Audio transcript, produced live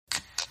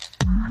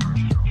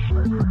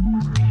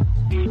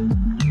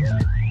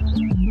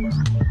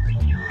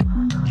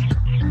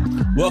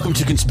Welcome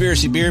to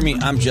Conspiracy Beer Me.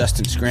 I'm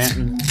Justin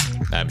Scranton.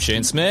 I'm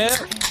Shane Smith.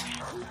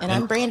 And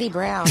I'm Brandy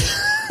Brown.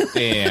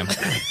 Damn.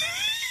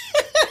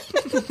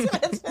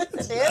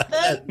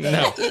 No,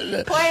 No,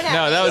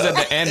 that was at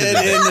the end of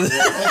it.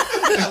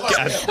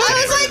 I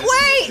was like,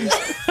 wait.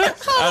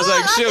 I was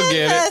like, she'll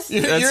get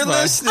it. That's You're fine.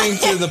 listening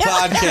to the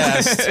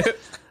podcast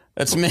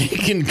that's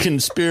making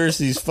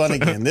conspiracies fun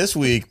again. This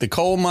week, the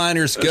coal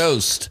miner's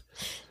ghost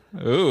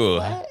Ooh.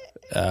 What?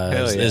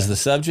 is the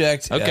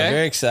subject. Okay.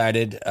 Very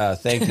excited.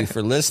 Thank you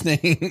for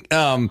listening.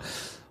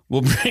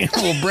 We'll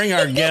bring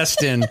our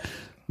guest in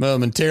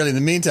momentarily. In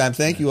the meantime,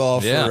 thank you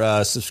all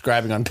for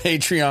subscribing on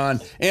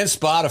Patreon and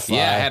Spotify.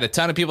 Yeah, I had a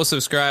ton of people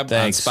subscribe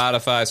Thanks. on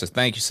Spotify, so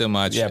thank you so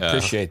much. Yeah,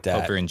 appreciate that.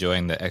 Hope you're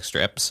enjoying the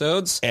extra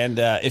episodes. And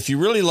if you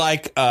really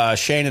like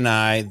Shane and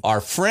I, our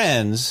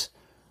friends,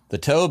 the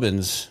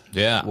Tobins,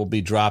 will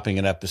be dropping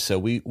an episode.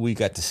 We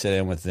got to sit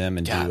in with them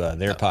and do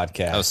their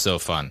podcast. That was so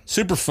fun.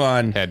 Super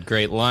fun. Had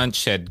great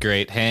lunch, had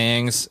great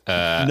hangs.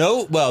 They're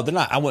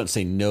not. I wouldn't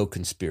say no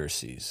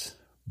conspiracies,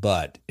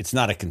 but it's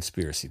not a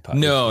conspiracy podcast.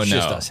 No, it's no.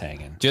 just us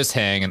hanging. Just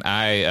hanging.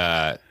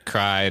 I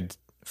cried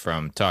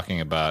from talking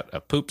about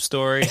a poop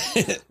story.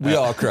 We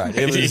all cried.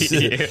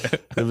 It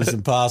was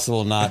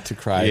impossible not to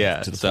cry. Yeah,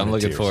 to the so point I'm of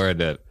looking tears. forward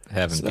to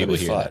having That'll people be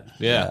hear fun. that.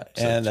 Yeah,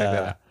 so and check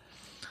that out.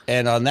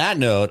 and on that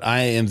note, I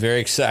am very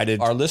excited.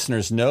 Our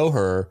listeners know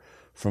her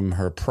from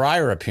her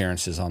prior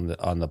appearances on the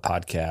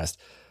podcast.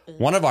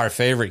 One of our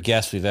favorite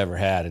guests we've ever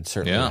had, and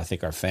certainly I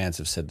think our fans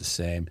have said the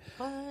same.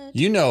 What?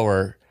 You know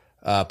her.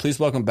 Please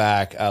welcome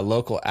back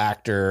local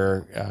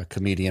actor,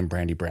 comedian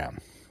Brandy Brown.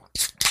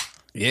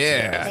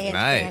 Yeah, Hey, it's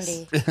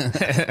nice.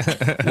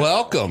 Brandy.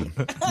 Welcome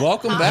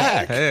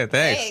back. Hey,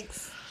 thanks.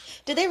 Thanks.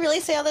 Did they really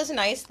say all those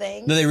nice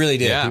things? No, they really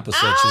did. Yeah. People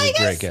said Oh, she's you a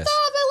guys great guest.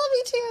 stop. I love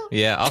you too.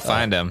 Yeah, I'll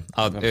find them.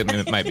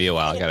 It might be a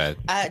while. I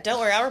gotta. Don't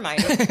worry, I'll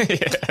remind you.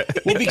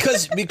 Well,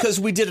 because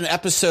we did an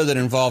episode that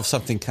involved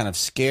something kind of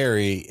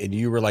scary, and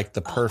you were like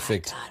the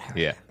perfect.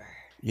 Yeah.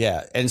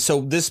 Yeah, and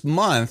so this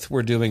month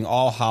we're doing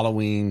all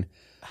Halloween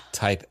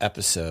type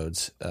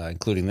episodes,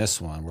 including this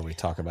one where we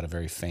talk about a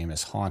very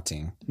famous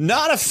haunting.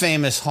 Not a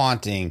famous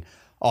haunting,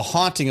 a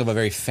haunting of a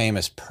very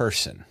famous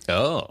person.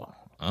 Oh.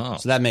 So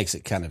that makes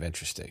it kind of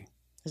interesting.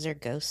 Is there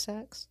ghost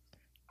sex?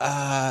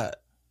 No.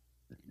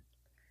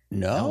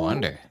 I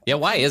wonder. Yeah,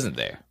 why isn't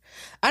there?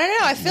 I don't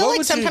know. I feel What like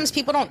would sometimes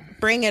people don't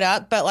bring it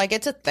up, but like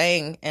it's a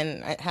thing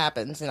and it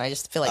happens, and I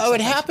just feel like Oh, it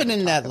sometimes happened people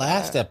in talk that about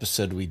last it.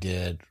 episode we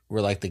did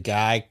where like the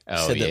guy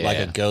Oh, said that like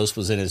yeah. a ghost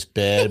was in his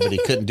bed, but he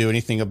couldn't do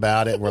anything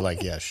about it. We're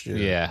like, yeah, sure.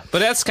 Yeah, but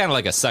that's kind of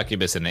like a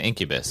succubus and an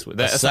incubus.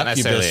 That's not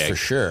Succubus necessarily for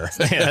sure.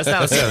 Yeah, that's not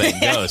necessarily a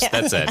ghost.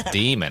 That's a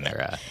demon or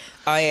a.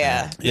 Oh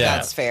yeah, Yeah.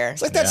 that's fair.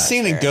 It's like that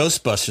scene in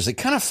Ghostbusters. It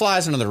kind of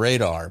flies under the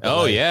radar. but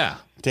Oh like, yeah.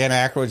 Dan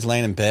Aykroyd's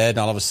laying in bed, and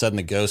all of a sudden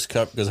the ghost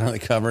goes under the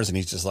covers, and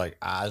he's just like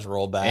eyes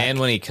roll back. And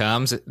when he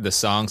comes, the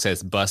song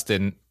says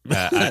 "Bustin."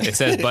 It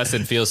says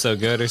 "Bustin' feels so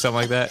good" or something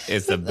like that.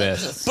 It's the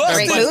best.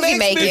 Great movie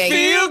making.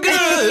 feel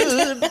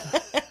good.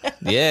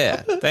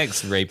 Yeah,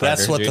 thanks, Ray Parker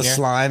That's what the Jr.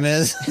 slime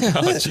is.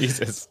 Oh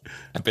Jesus,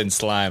 I've been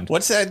slimed.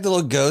 What's that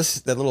little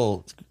ghost? That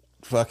little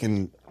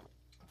fucking.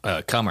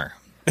 Cummer.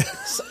 I'm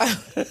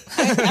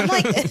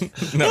like,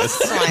 No, it's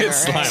Slimer,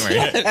 it's right? Slimer.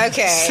 Yeah.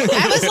 okay.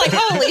 I was like,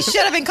 holy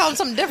shit, I've been called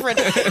something different.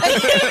 Is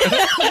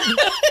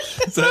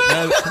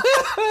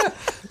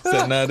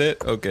that not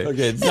it? Okay.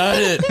 Okay, it's not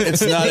it.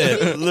 It's not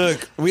it.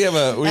 Look, we have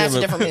a That's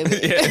a different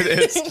movie. Yeah, it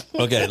is.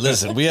 Okay,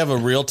 listen, we have a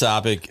real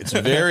topic. It's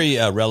very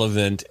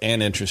relevant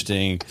and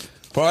interesting.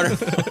 Part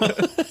of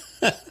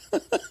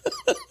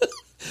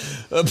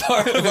a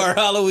part of our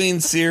Halloween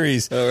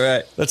series. All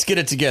right. Let's get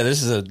it together.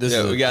 This is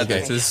We got okay.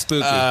 this. This is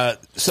spooky.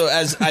 So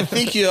as I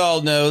think you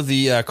all know,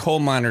 the coal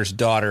miner's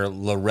daughter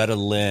Loretta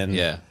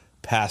Lynn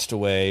passed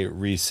away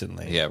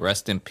recently. Yeah,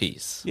 rest in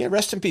peace. Yeah,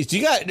 rest in peace. Do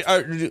you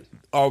guys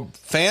are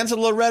fans of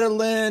Loretta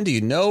Lynn? Do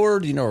you know her?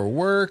 Do you know her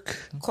work?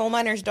 Coal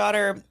Miner's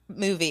Daughter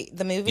movie.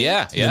 The movie?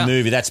 Yeah, The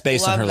movie that's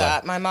based on Love her that.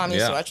 life. My mom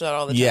used to watch that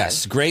all the time.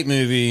 Yes, great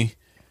movie.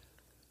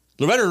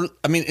 Loretta,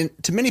 I mean,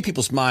 to many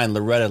people's mind,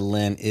 Loretta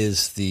Lynn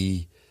is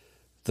the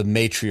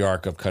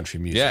matriarch of country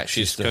music. Yeah,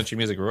 she's country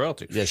music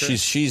royalty. Yeah, sure.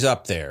 she's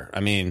up there. I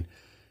mean,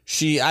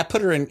 I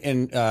put her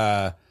in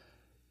the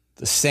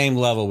same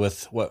level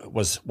with what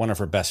was one of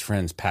her best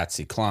friends,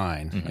 Patsy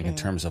Cline, like in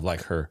terms of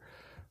like her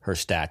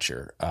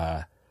stature.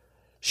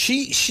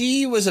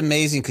 She was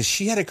amazing because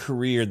she had a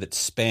career that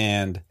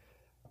spanned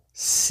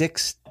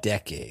 6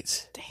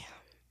 decades. Damn,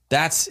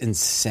 that's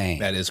insane.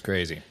 That is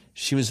crazy.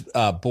 She was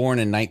born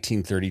in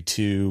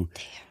 1932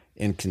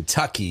 in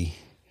Kentucky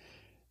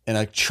in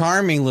a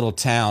charming little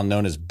town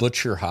known as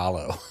Butcher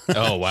Hollow.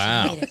 Oh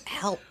wow. Need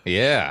help.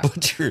 Yeah.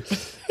 Butcher.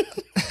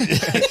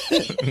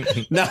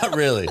 Not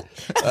really.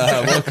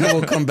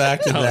 We'll come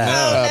back to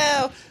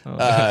that.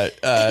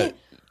 No.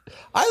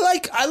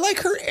 I like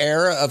her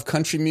era of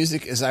country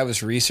music. As I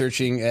was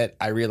researching it,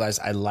 I realized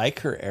I like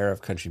her era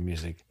of country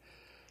music.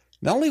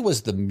 Not only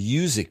was the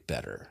music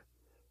better,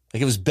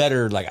 like it was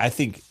better. Like I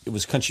think it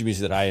was country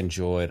music that I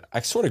enjoyed.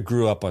 I sort of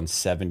grew up on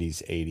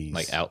 70s, 80s,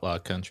 Like outlaw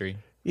country.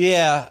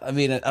 Yeah, I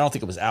mean, I don't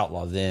think it was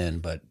outlaw then,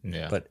 but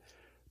Yeah.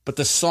 but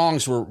the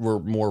songs were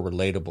more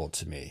relatable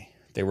to me.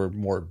 They were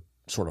more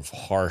sort of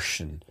harsh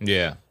and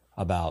Yeah.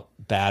 about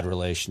bad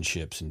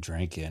relationships and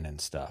drinking and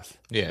stuff.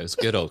 Yeah, it was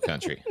good old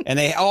country. And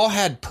they all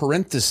had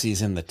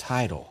parentheses in the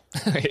title.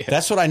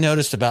 That's what I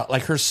noticed about,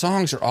 like, her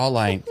songs are all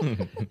like,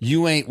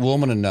 "You ain't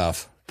woman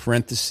enough,"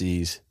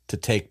 parentheses, "to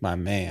take my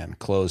man,"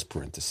 close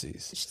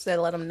parentheses. She said,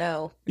 "Let them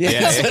know." Yeah.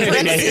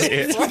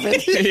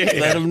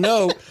 Let them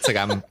know. It's like,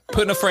 I'm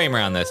putting a frame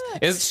around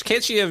this.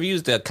 Can't she have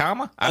used a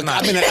comma? I'm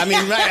not. I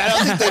mean, right? I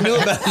don't think they knew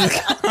about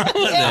it.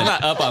 I'm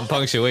not up on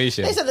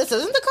punctuation. They said, "This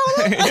isn't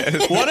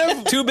the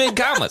column." Two big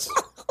commas.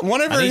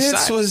 One of her On each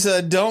hits side. was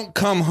 "Don't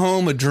Come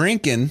Home a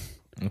Drinking,"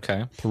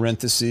 Okay.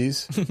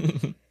 parentheses,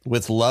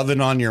 "with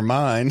lovin' on your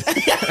mind."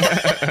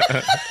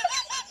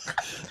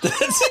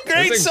 That's a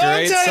great Those song are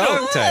great title.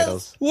 song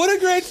titles. What a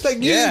great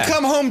thing. You Yeah. can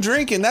come home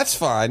drinking, that's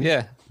fine.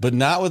 Yeah. But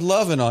not with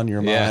loving on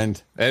your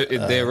mind.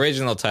 The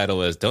original title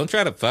was "Don't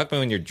Try to Fuck Me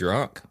When You're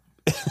Drunk."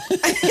 They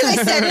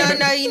said,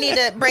 no, you need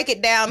to break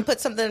it down, put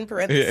something in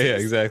parentheses. Yeah,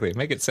 exactly.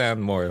 Make it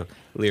sound more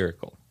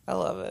lyrical. I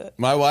love it.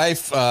 My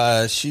wife,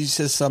 she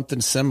says something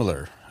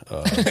similar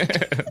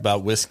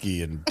about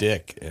whiskey and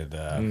dick.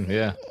 And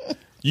Yeah.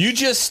 you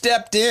just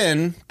stepped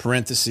in,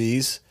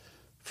 parentheses,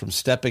 from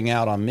stepping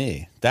out on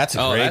me. That's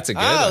a Oh, great that's a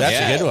good Oh, one. That's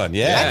Yeah. a good one.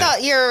 Yeah. I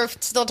thought you were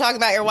still talking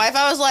about your wife.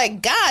 I was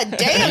like, God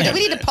damn, do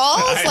we need to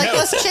pause? Like,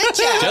 let's chit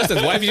chat.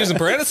 Justin's wife using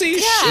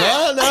parentheses?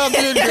 No, I'm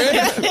doing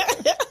great.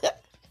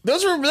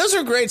 Those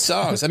are great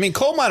songs. I mean,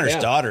 Coal Miner's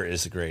Daughter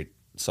is a great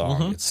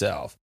song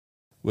itself,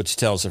 which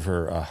tells of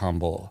her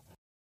humble.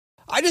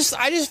 I just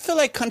feel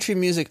like country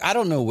music, I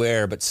don't know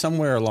where, but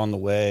somewhere along the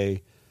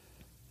way,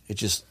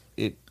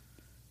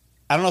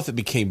 I don't know if it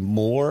became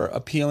more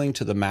appealing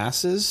to the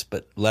masses,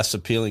 but less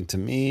appealing to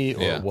me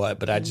or what.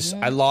 But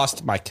I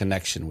lost my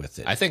connection with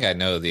it. I think I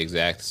know the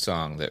exact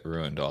song that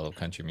ruined all of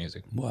country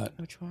music. What?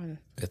 Which one?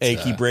 It's,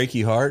 Achy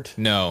Breaky Heart?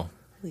 No.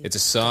 It's a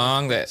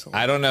song that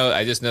I don't know.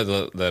 I just know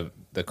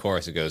the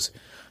chorus. It goes,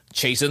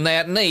 "Chasing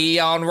that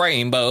neon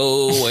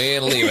rainbow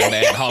and living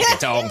that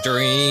honky-tonk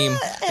dream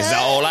is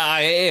all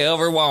I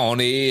ever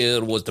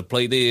wanted was to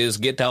play this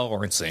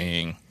guitar and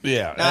sing."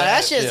 Yeah. No,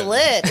 that shit's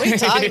lit. What are you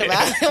talking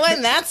about? It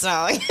wasn't that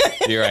song.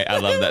 You're right. I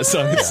love that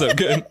song. It's so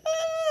good.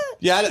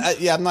 Yeah,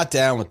 I'm not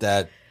down with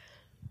that.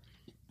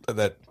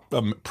 That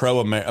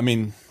pro-America. I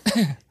mean,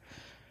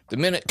 The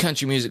minute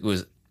country music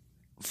was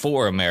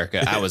for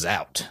America, I was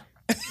out.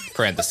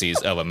 Parentheses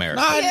of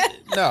America.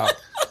 no.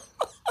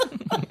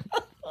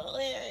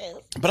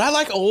 But I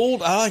like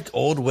old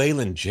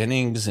Waylon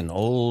Jennings and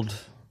old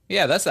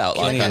Yeah, that's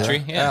outlaw Kenny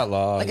country. Yeah.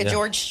 Outlaw. Like a yeah.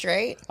 George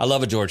Strait. I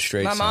love a George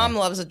Strait. My song. mom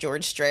loves a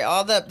George Strait.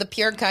 All the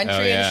pure country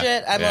Oh, yeah. and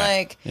shit. I'm Yeah.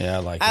 like, Yeah,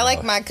 I like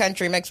it. my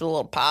country mixed with a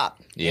little pop.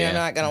 Yeah. You're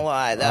not gonna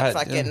lie. That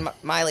fucking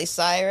Miley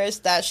Cyrus,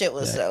 that shit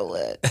was so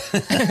lit.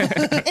 And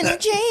the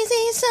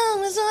Jay-Z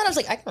song was on. I was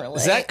like, I can relate.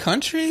 Is that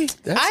country?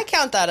 I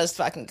count that as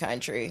fucking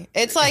country.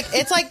 It's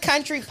like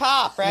country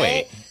pop, right?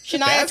 Wait,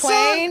 Shania that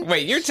Twain. song?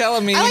 Wait, you're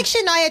telling me? I like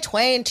Shania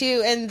Twain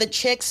too, and the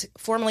Chicks,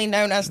 formerly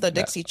known as the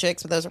Dixie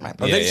Chicks, but those are my Are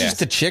favorite. they Yeah, just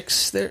the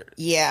chicks there?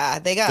 Yeah,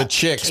 they got The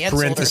Chicks,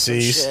 canceled or some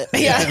parentheses. shit.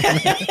 Yeah,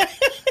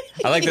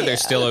 I like that they're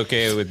still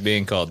okay with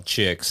being called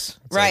chicks.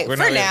 It's right. like,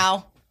 For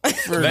now,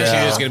 Eventually,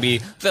 now. it's going to be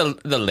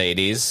the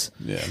ladies.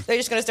 Yeah. they're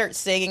just gonna start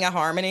singing a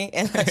harmony,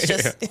 and that's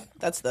just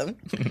that's them.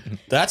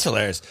 That's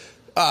hilarious.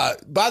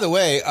 By the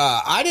way,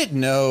 I didn't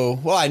know.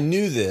 Well, I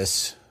knew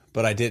this,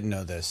 but I didn't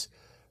know this.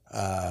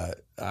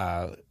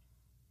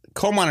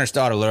 Coal Miner's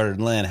Daughter,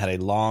 Loretta Lynn, had a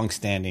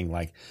long-standing,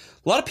 like,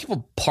 a lot of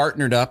people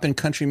partnered up in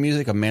country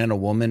music, a man and a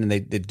woman, and they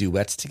did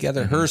duets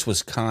together. Hers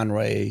was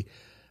Conway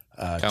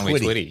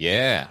Twitty.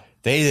 Yeah.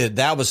 They did,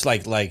 that was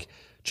like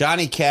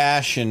Johnny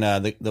Cash and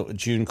the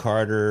June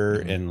Carter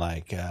and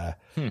like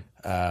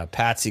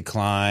Patsy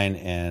Cline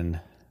and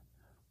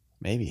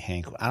maybe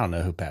Hank. I don't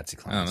know who Patsy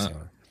Cline is,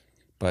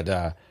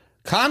 but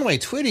Conway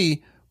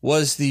Twitty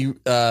was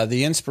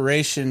the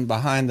inspiration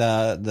behind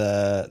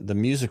the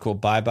musical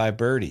Bye Bye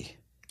Birdie.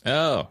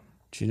 Oh,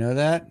 Did you know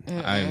that?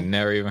 I've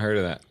never even heard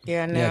of that.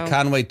 Yeah, no. Yeah,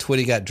 Conway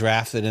Twitty got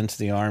drafted into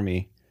the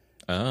army,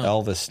 Oh.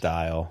 Elvis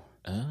style.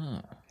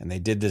 Oh. And they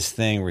did this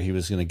thing where he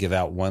was going to give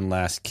out one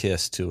last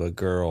kiss to a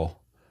girl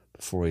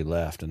before he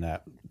left, and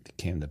that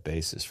became the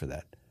basis for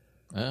that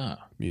Oh.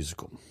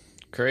 musical.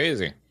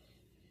 Crazy.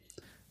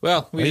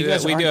 Well, we you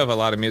guys do aren't- have a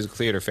lot of musical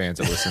theater fans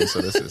that listen,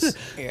 so this is...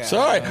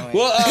 Sorry.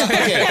 Well,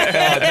 okay.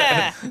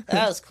 Yeah,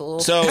 that was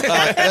cool. So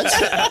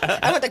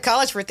I went to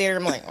college for theater.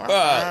 I'm like,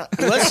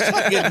 let's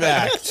get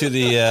back to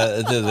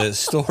the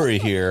story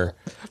here.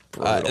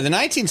 In the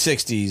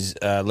 1960s,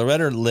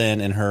 Loretta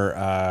Lynn and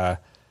her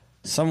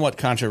somewhat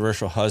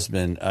controversial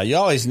husband. You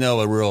always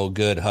know a real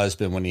good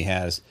husband when he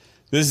has.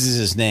 This is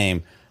his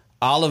name,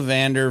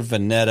 Ollivander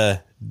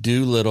Vanetta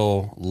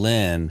Doolittle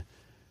Lynn.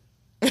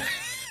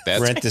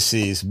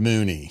 Parentheses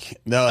Mooney.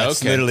 No,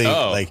 that's Okay. literally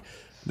Oh. like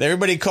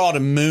everybody called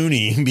him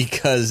Mooney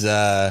because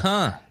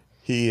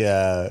he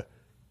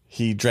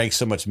drank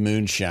so much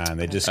moonshine.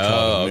 They just called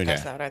him Mooney.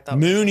 that's not what I thought.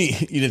 Mooney,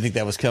 you didn't think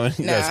that was coming?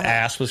 No. His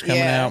ass was coming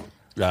Yeah. out.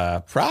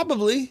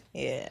 Probably.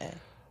 Yeah.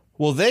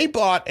 Well, they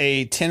bought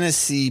a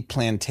Tennessee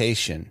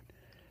plantation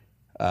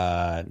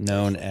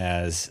known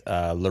as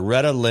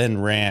Loretta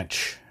Lynn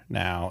Ranch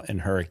now in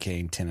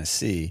Hurricane,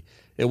 Tennessee.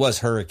 It was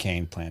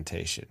Hurricane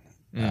Plantation.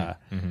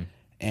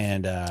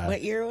 And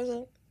What year was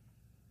it?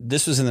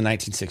 this was in the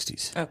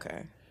 1960s.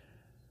 Okay.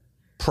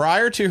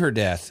 Prior to her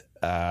death,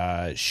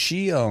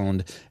 she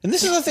owned, and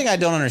this is the thing I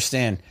don't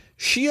understand,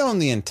 she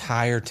owned the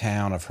entire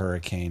town of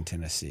Hurricane,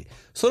 Tennessee.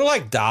 Sort of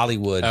like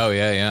Dollywood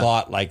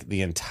bought like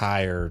the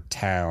entire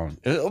town.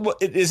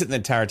 It isn't the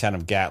entire town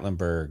of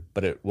Gatlinburg,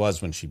 but it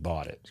was when she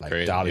bought it. Like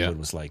crazy, Dollywood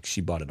was like,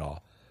 she bought it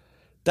all.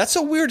 That's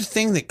a weird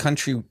thing that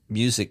country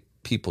music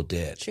people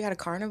did. She had a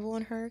carnival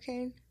in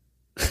Hurricane?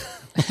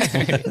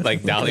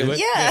 Like Dollywood?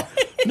 Yeah.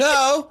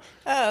 No.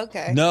 Oh,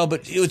 okay. No,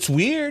 but it's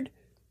weird.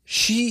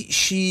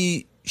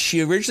 She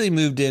originally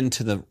moved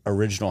into the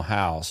original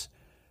house,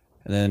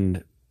 and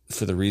then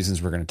for the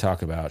reasons we're going to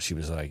talk about, she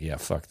was like, yeah,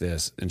 fuck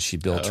this. And she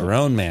built her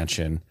own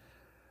mansion.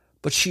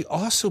 But she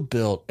also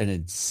built an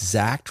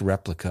exact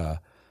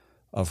replica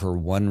of her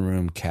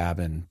one-room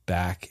cabin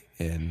back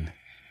in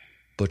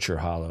Butcher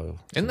Hollow.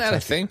 Isn't that a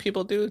thing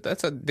people do?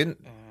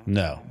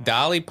 No.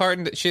 Dolly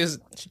Parton, she's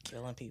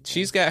Killing people.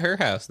 She's got her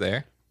house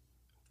there.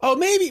 Oh,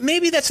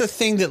 maybe that's a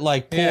thing that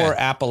like poor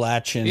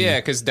Appalachian. Yeah,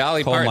 because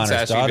Dolly coal Parton's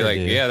miner's house, you'd be daughter like,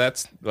 did. yeah,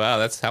 that's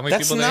how many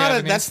That's people not they have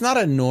in that's not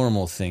a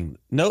normal thing.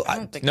 No, I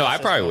don't think here? No, that's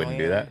I probably just wouldn't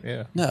do that.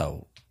 Yeah.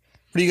 no.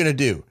 What are you gonna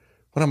do?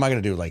 What am I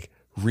gonna do? Like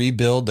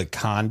rebuild the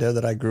condo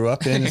that I grew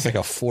up in? It's like a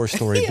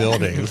 4-story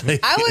building.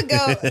 I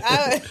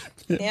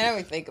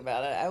would think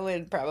about it. I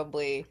would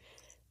probably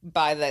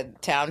buy the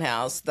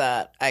townhouse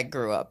that I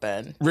grew up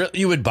in.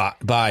 You would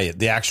buy it,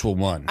 the actual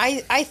one.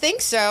 I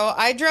think so.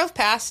 I drove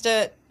past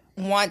it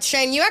once.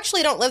 Shane, you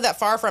actually don't live that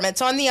far from it.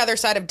 It's on the other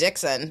side of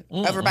Dixon,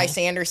 over by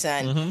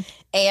Sanderson.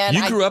 And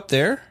You grew up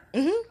there?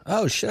 Mm-hmm.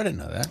 Oh, shit, I didn't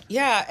know that.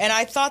 Yeah, and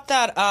I thought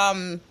that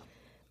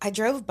I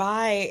drove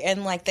by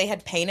and like they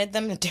had painted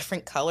them in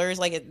different colors.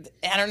 Like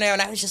I don't know, and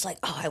I was just like,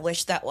 oh, I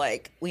wish that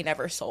like we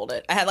never sold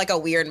it. I had like a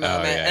weird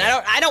moment, and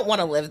I don't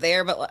want to live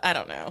there, but I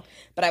don't know.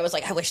 But I was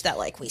like, I wish that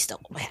like we still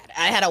had.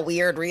 I had a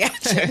weird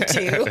reaction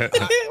too.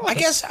 I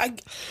guess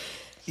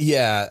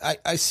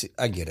I see.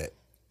 I get it.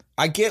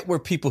 I get where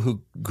people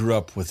who grew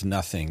up with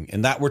nothing,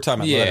 and that we're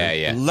talking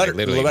about. Let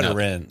her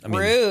in. I mean,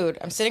 Rude.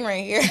 I'm sitting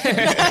right here.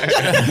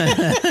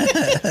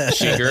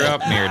 She grew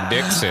up near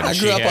Dixon. I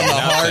grew up on the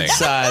hard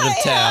side of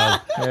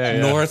town,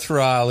 North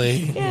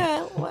Raleigh.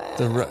 Yeah.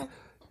 Wow.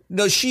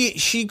 No,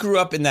 she grew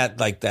up in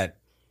that.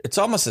 It's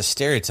almost a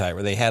stereotype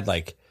where they had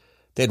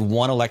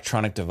one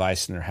electronic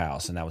device in their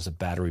house, and that was a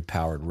battery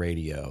powered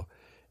radio.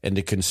 And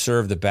to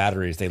conserve the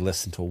batteries, they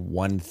listened to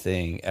one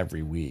thing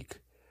every week,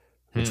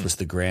 which was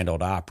the Grand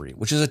Ole Opry,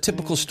 which is a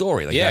typical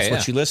story. Like that's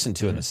what you listen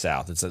to in the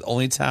South. It's the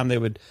only time they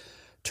would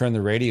turn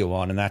the radio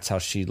on, and that's how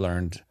she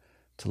learned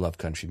to love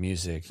country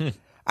music.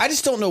 I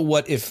just don't know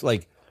what if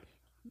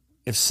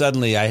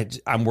suddenly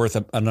I'm worth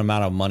an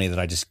amount of money that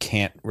I just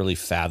can't really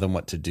fathom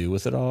what to do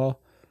with it all.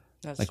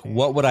 That's like, true.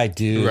 what would I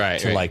do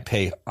to like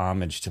pay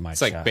homage to my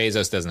It's child? like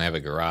Bezos doesn't have a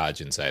garage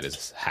inside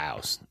his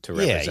house to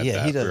represent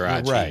that he doesn't,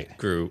 garage. right. He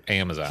grew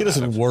Amazon. He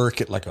doesn't out of. work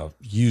at like a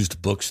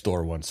used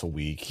bookstore once a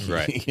week.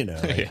 Right. You know.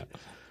 Like,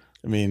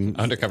 I mean,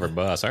 Undercover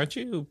boss. Aren't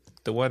you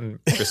the one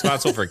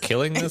responsible for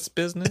killing this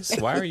business?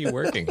 Why are you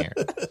working here,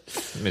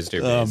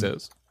 Mr.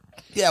 Bezos?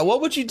 yeah.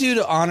 What would you do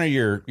to honor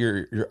your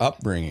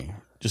upbringing?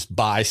 Just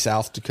buy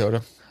South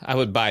Dakota? I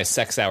would buy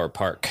Sex Hour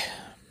Park.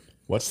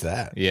 What's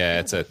that? Yeah,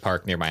 it's a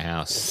park near my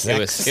house.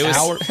 Hour?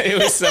 It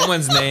was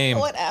someone's name.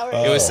 What hour?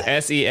 It was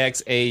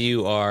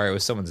SEXAUR. It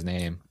was someone's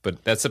name,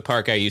 but that's the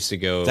park I used to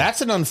go.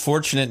 That's an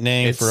unfortunate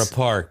name for a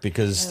park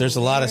because there's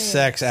a lot of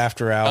sex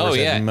after hours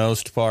at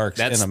most parks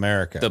in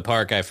America. The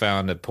park I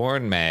found a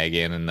porn mag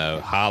in the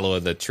hollow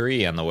of the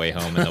tree on the way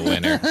home in the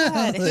winter.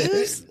 God,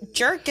 who's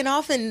jerking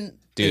off in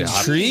Dude,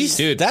 trees?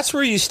 Dude, That's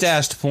where you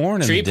stashed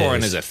porn in tree the porn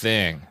days. is a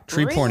thing.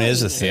 Tree porn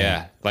is a thing.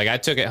 Yeah. Like I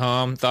took it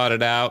home, thought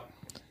it out,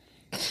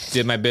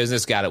 did my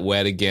business, got it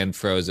wet again,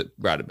 froze it,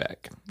 brought it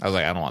back. I was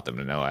like, I don't want them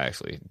to know I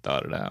actually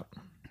thought it out.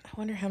 I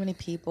wonder how many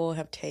people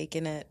have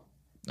taken it.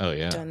 Oh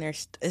yeah. Done their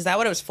is that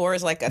what it was for?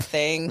 Is like a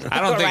thing? I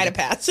don't think rite of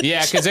passage.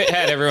 Yeah, because it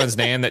had everyone's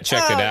name that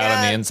checked it out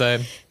on the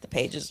inside. The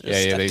pages. Are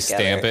Yeah, they together.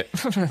 stamp it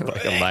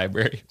like a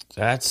library.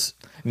 That's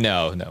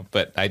No,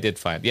 but I did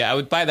find. Yeah, I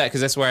would buy that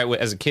because that's where I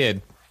as a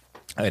kid,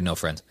 I had no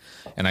friends,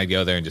 and I'd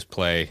go there and just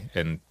play.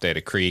 And they had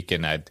a creek,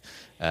 and I'd,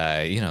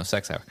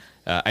 sex hour.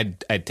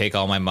 I'd take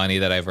all my money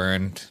that I've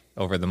earned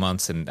over the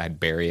months, and I'd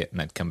bury it,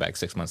 and I'd come back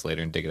 6 months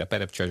later and dig it up.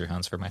 I'd have treasure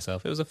hunts for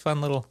myself. It was a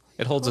fun little.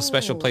 It holds a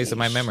special place in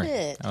my memory.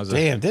 Shit.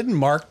 damn. Didn't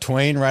Mark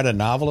Twain write a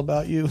novel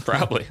about you?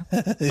 Probably.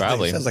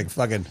 Sounds like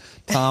fucking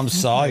Tom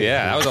Sawyer.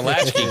 Yeah, I was a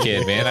latchkey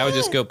kid, man. I would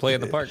just go play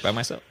in the park by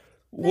myself.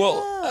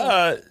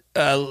 Well,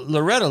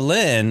 Loretta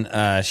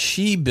Lynn,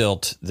 she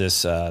built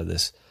this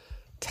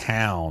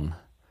town,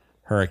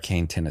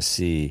 Hurricane,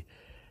 Tennessee,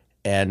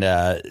 and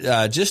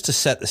just to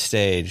set the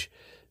stage,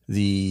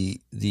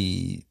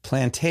 the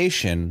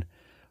plantation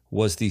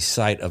was the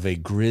site of a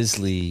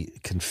grisly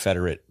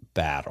Confederate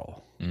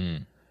battle.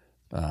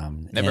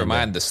 Never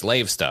mind the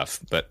slave stuff,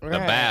 but the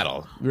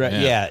battle. Right?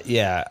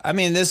 Yeah. I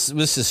mean, this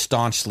is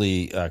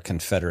staunchly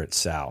Confederate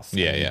South.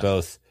 Yeah, I mean,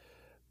 yeah.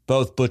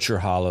 Both Butcher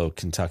Hollow,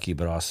 Kentucky,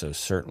 but also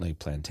certainly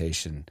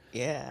Plantation,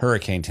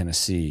 Hurricane,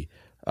 Tennessee.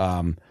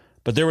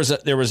 But there was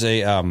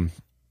a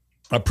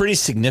pretty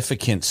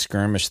significant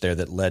skirmish there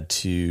that led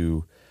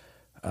to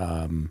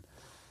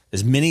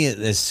as many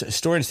as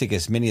historians think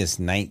as many as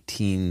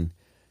 19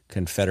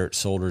 Confederate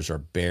soldiers are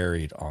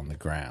buried on the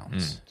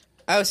grounds.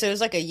 Oh, so it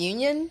was like a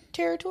Union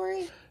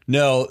territory?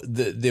 No,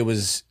 it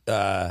was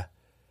a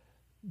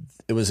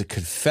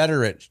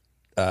Confederate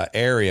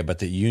area, but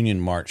the Union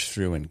marched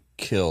through and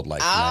killed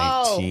like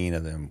 19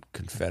 of them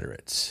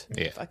Confederates.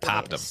 Yeah, Fucking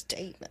popped made a them.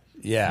 statement.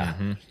 Yeah,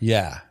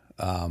 yeah.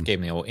 Gave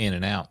me the old in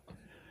and out.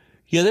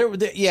 Yeah,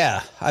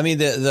 yeah. I mean,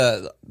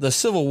 the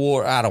Civil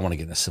War. I don't want to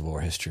get into Civil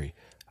War history.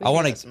 I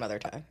want to some other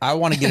time. I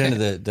want to get into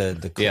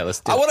the. Yeah,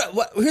 let's do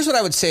Here's what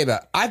I would say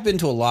about. I've been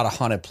to a lot of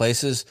haunted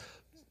places.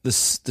 The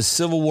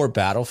Civil War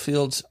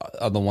battlefields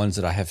are the ones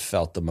that I have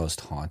felt the most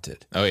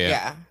haunted. Oh yeah.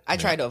 Yeah, I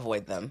try to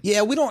avoid them.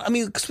 Yeah, we don't. I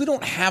mean, because we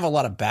don't have a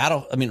lot of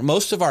battle. I mean,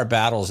 most of our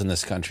battles in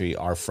this country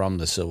are from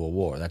the Civil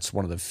War. That's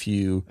one of the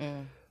few.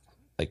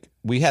 Like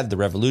we had the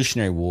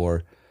Revolutionary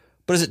War,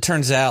 but as it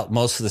turns out,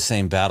 most of the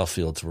same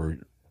battlefields were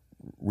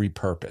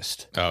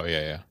repurposed. Oh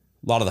yeah.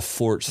 A lot of the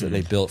forts that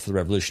they built for the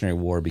Revolutionary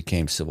War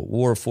became Civil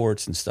War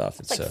forts and stuff.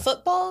 It's like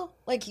football.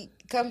 Like you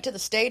come to the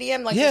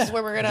stadium. Like Yeah. this is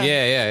where we're gonna.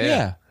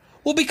 Yeah.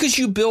 Well, because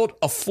you built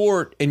a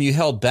fort and you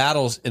held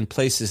battles in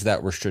places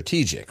that were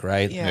strategic,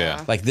 right?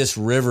 Yeah. Like this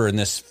river and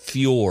this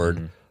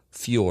fjord.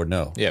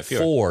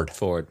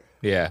 Ford.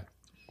 Yeah.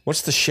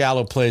 What's the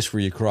shallow place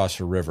where you cross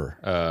a river?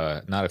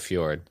 Not a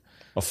fjord.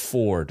 A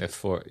ford.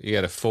 You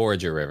got to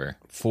forge a river.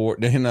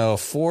 A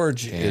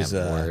forge Damn is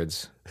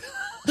words.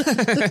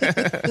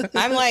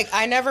 I'm like,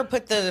 I never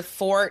put the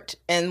fort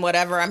in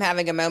whatever. I'm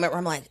having a moment where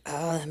I'm like,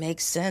 oh, that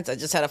makes sense. I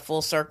just had a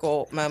full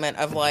circle moment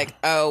of like,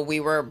 oh, we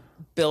were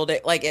building,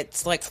 like,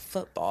 it's like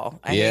football.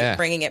 I hate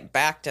bringing it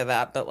back to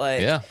that, but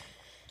like, Yeah.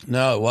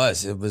 No, it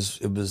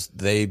was.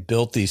 They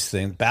built these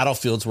things.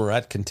 Battlefields were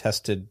at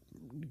contested,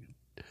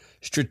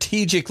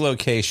 strategic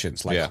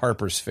locations like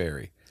Harper's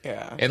Ferry.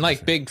 yeah. And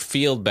like big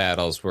field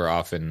battles were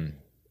often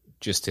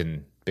just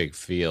in big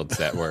fields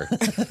that were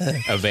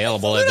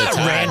available at the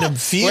time. Random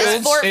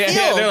fields. Fort Yeah,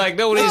 Field. they're like,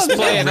 nobody's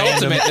playing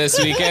Ultimate this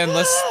weekend.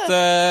 Let's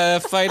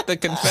fight the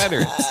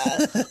Confederates.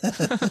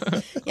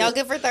 Y'all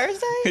good for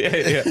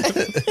Thursday?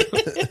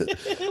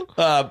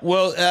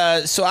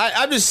 So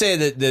I'm just saying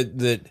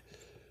that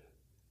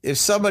if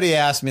somebody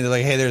asked me, they're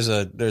like, "Hey, there's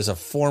a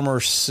former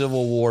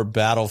Civil War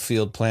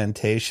battlefield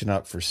plantation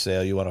up for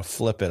sale. You want to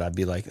flip it?" I'd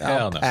be like,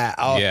 Hell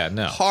no.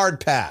 No. Hard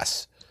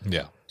pass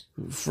Yeah.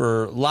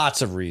 for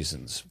lots of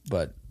reasons.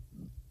 But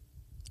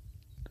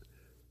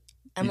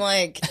I'm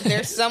like,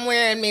 there's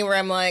somewhere in me where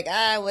I'm like,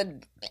 I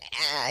would,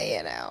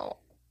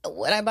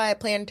 would I buy a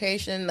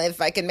plantation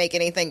if I could make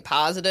anything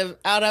positive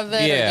out of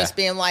it? Yeah. Or just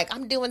being like,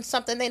 I'm doing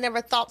something they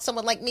never thought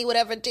someone like me would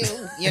ever do,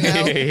 you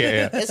know?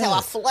 Yeah. This is how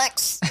I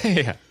flex.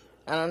 Yeah.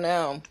 I don't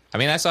know. I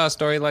mean, I saw a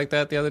story like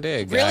that the other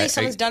day. Really?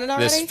 Someone's done it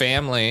already? This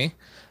family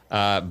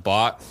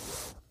bought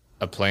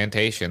a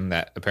plantation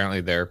that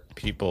apparently their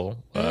people,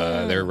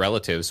 their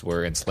relatives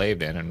were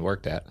enslaved in and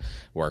worked.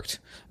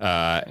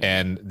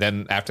 And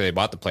then after they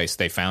bought the place,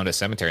 they found a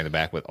cemetery in the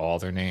back with all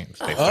their names.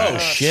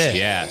 shit.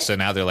 Yeah. So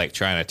now they're like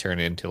trying to turn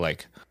it into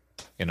like,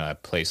 a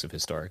place of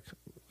historic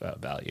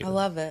value. I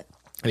love it.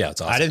 Yeah,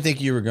 it's awesome. I didn't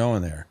think you were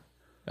going there.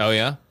 Oh,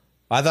 yeah?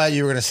 I thought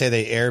you were going to say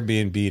they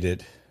Airbnb'd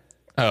it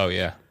Oh,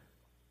 yeah.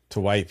 to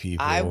white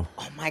people. Oh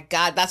my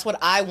God, that's what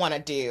I want to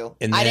do.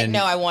 And I then- didn't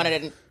know I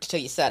wanted it until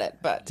you said it,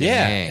 but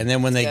yeah, Dang. and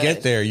then when they Good.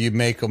 get there, you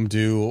make them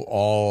do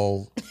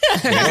all.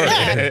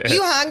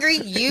 you hungry?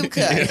 You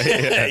cook.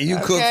 You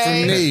cook for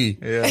me.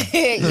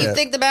 You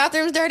think the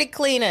bathroom's dirty?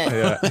 Clean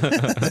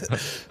it.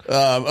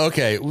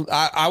 Okay,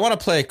 I want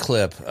to play a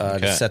clip to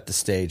Okay. set the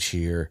stage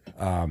here.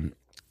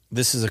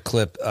 This is a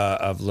clip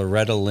of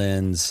Loretta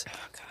Lynn's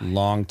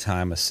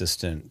longtime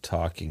assistant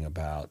talking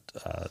about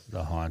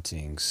the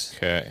hauntings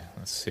Okay.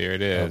 Let's see. Here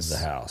it of is. the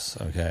house.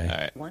 Okay. All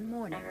right. One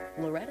morning,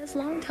 Loretta's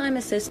longtime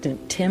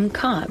assistant, Tim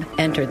Cobb,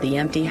 entered the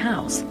empty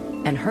house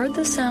and heard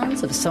the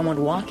sounds of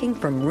someone walking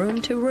from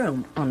room to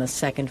room on the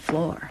second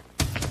floor.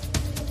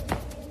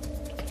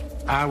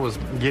 I was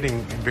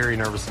getting very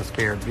nervous and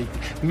scared,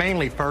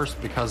 mainly first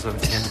because of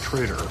the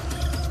intruder.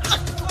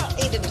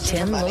 He didn't see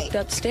Tim nobody. looked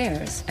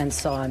upstairs and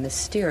saw a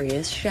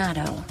mysterious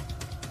shadow.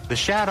 The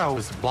shadow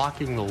was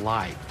blocking the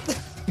light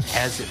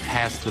as it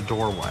passed the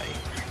doorway.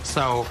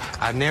 So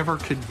I never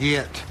could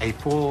get a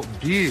full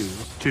view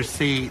to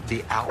see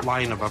the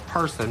outline of a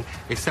person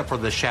except for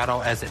the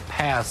shadow as it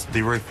passed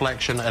the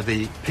reflection of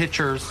the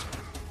pictures.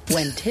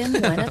 When Tim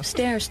went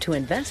upstairs to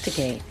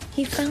investigate,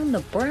 he found the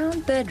brown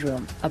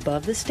bedroom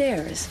above the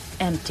stairs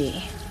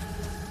empty.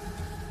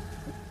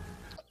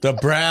 The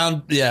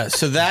brown, yeah.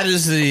 So that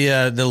is the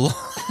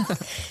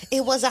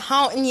It was a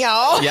haunting,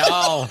 y'all.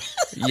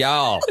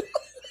 Y'all.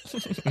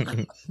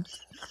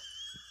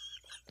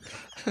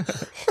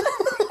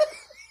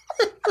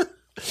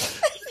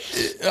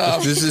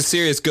 This is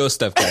serious ghost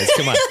stuff, guys.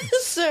 Come on.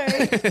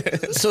 Sorry.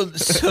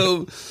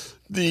 So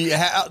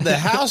the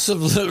house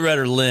of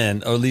Loretta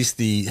Lynn, or at least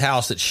the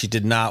house that she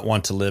did not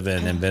want to live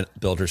in and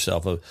build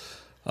herself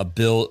a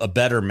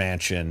better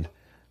mansion.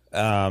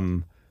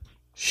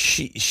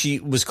 She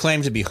was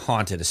claimed to be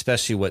haunted,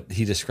 especially what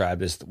he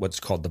described as what's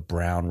called the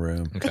Brown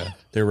Room. Okay.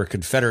 There were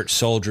Confederate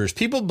soldiers.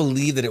 People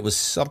believe that it was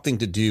something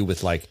to do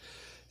with like,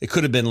 it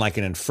could have been like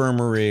an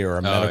infirmary or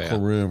a medical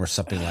room or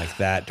something like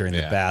that during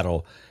the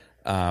battle.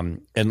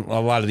 And a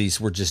lot of these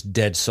were just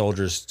dead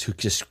soldiers who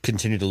just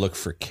continue to look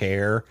for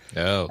care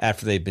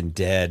after they've been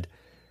dead.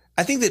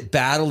 I think that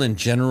battle in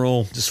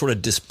general just sort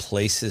of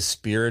displaces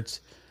spirits.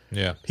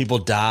 Yeah. People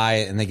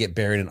die and they get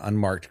buried in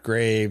unmarked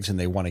graves and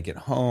they want to get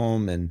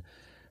home and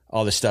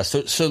all this stuff.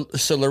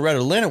 So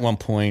Loretta Lynn at one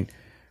point,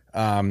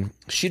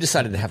 she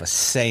decided to have a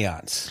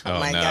seance. Oh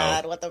my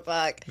God, what the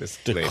fuck?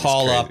 To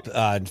call up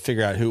and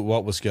figure out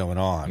what was going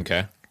on.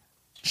 Okay.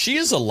 She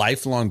is a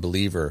lifelong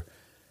believer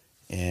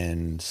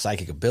in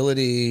psychic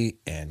ability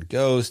and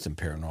ghosts and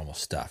paranormal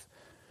stuff.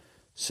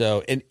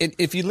 So, and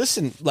if you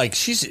listen, like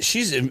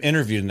she's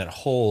interviewed in that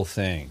whole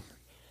thing,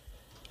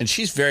 and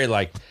she's very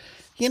like,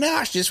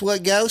 it's just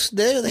what ghosts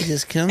do. They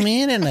just come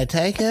in and they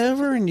take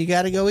over, and you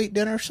got to go eat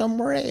dinner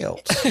somewhere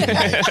else.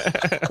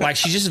 Like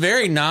she's just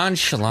very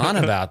nonchalant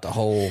about the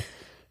whole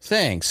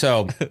thing.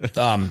 So,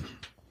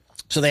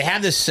 so they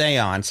had this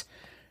seance,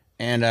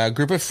 and a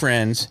group of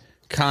friends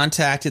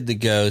contacted the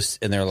ghost,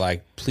 and they're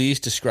like, "Please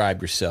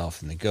describe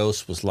yourself." And the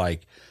ghost was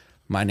like,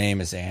 "My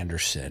name is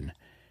Anderson,"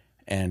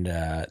 and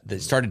they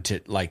started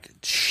to like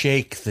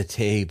shake the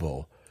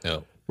table.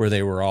 Oh. Where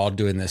they were all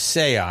doing this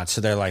seance. So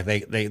they're like,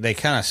 they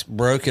kind of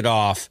broke it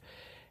off,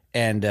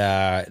 and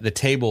the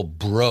table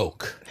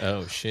broke.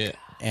 Oh, shit.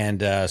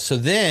 And so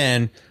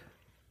then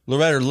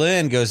Loretta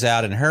Lynn goes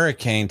out in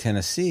Hurricane,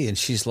 Tennessee, and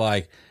she's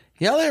like,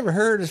 y'all ever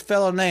heard of this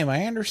fellow named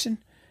Anderson?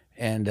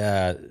 And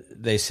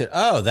they said,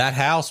 oh, that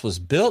house was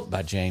built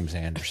by James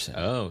Anderson.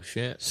 Oh,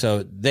 shit.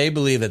 So they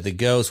believe that the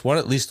ghost,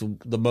 at least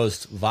the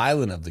most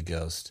violent of the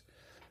ghosts,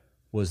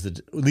 was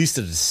at least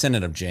a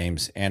descendant of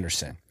James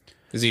Anderson.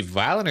 Is he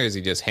violent or is he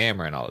just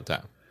hammering all the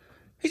time?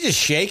 He's just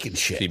shaking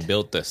shit. He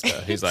built this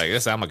stuff. He's like,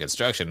 I'm a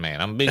construction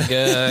man. I'm a big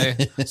guy.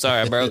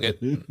 Sorry, I broke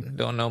it.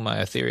 Don't know my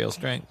ethereal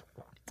strength.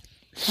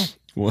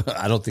 Well,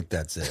 I don't think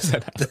that's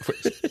it.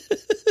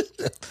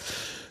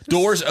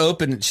 Doors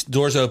open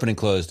and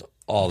closed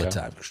all the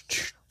time.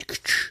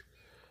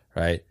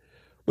 Right?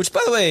 Which,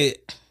 by the way,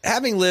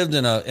 having lived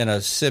in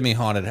a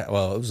semi-haunted, it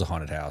was a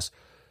haunted house,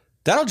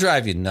 that'll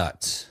drive you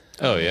nuts.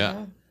 Oh,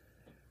 yeah.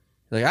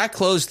 Like, I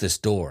closed this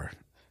door.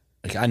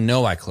 Like, I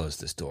know I closed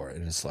this door.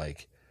 And it's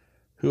like,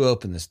 who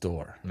opened this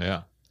door?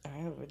 Yeah.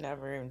 I would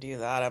never even do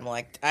that. I'm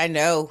like, I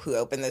know who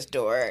opened this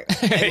door.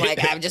 And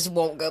like, I just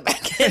won't go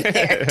back in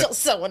there until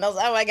someone else.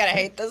 Oh my God, I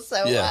hate this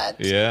so much.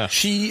 Yeah.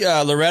 She,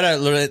 Loretta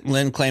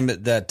Lynn claimed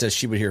that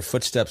she would hear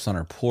footsteps on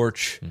her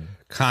porch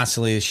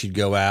constantly as she'd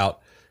go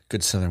out.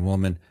 Good Southern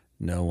woman.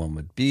 No one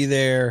would be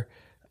there.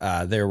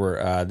 There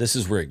were, this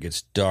is where it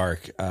gets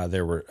dark.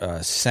 There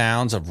were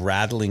sounds of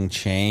rattling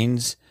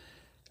chains.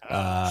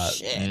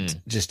 Shit.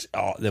 Just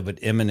that would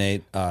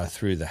emanate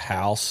through the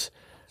house.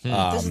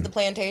 This is the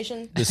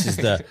plantation? This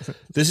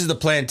is the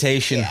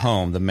plantation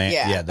home. The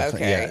man,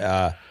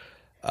 okay.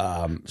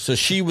 So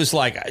she was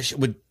like,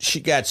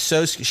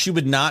 she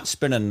would not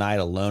spend a night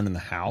alone in the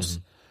house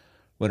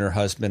when her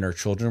husband or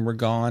children were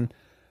gone.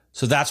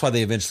 So that's why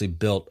they eventually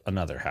built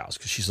another house,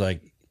 because she's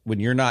like, when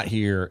you're not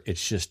here,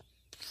 it's just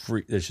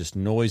free. There's just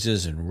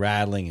noises and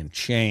rattling and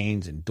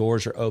chains and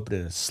doors are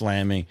opening and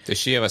slamming. Does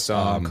she have a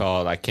song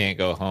called "I Can't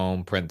Go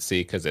Home" parenthesis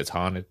because it's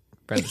haunted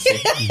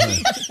parenthesis?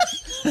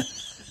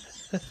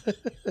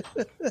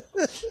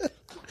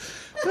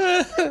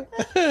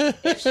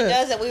 If she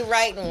doesn't, we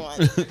writing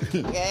one.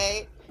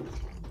 Okay.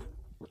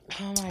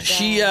 Oh my God.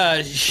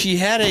 She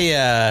had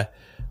a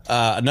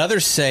another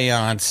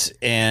seance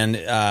and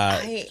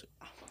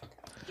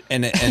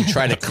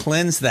tried to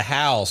cleanse the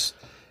house,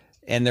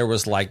 and there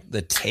was like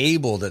the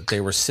table that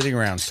they were sitting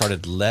around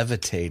started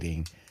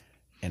levitating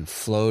and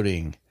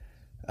floating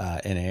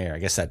in air. I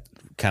guess that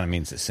kind of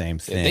means the same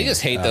thing. They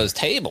just hate those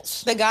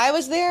tables. The guy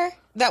was there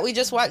that we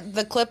just watched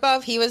the clip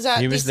of. He was at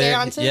these there.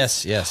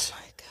 seances? Yes.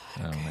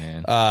 Oh my God. Oh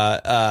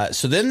man.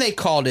 So then they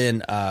called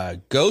in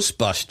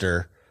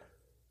Ghostbuster,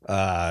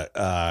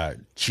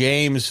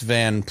 James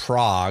Van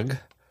Prague,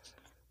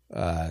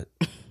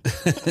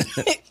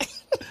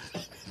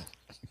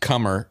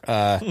 Cummer,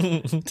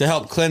 to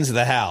help cleanse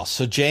the house.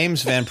 So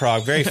James Van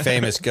Prague, very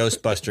famous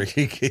Ghostbuster,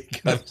 he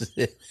comes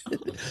in.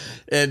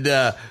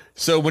 And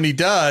so when he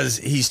does,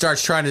 he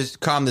starts trying to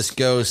calm this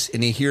ghost,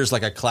 and he hears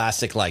like a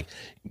classic, like,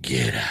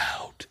 "Get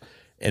out."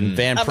 And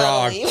Van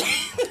Prague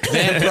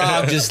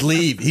just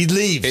leaves. He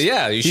leaves.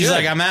 Yeah, you He's should.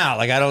 like, I'm out.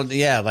 Like, I don't,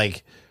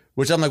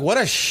 which I'm like, what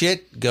a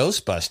shit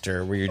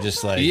Ghostbuster, where you're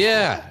just like,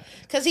 Yeah.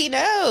 Because he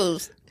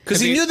knows. because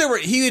he knew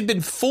he had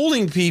been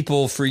fooling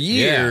people for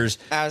years.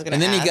 I was gonna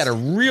and then he ask. got a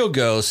real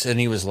ghost, and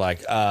he was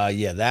like,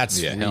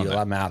 that's hell real. no.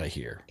 I'm out of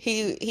here.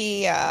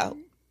 He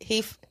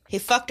he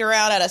fucked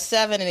around at a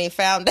 7 and he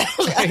found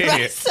out at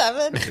a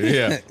 7.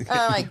 Yeah.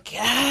 Oh my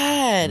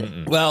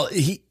God. Well,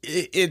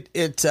 it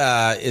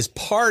is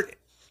part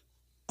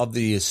of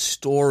the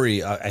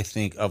story, I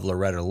think, of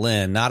Loretta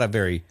Lynn. Not a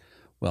very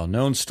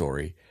well-known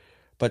story,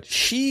 but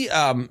she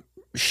had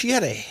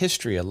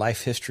a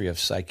life history of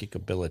psychic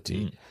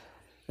ability,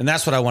 and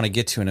that's what I want to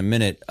get to in a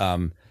minute.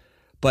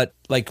 But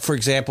like, for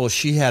example,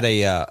 she had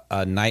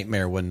a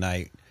nightmare one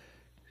night.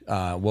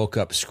 Woke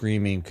up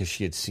screaming because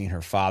she had seen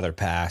her father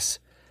pass.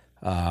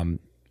 And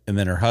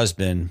then her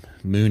husband,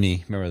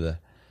 Mooney, remember the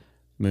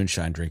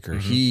moonshine drinker,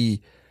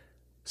 he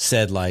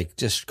said, like,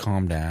 just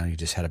calm down. You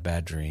just had a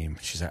bad dream.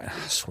 She's like,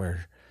 I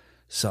swear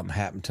something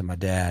happened to my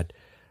dad.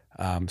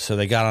 So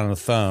they got on the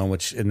phone,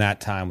 which in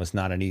that time was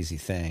not an easy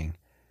thing.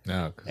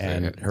 No,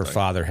 And her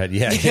father had,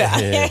 yeah,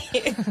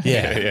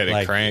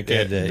 to crank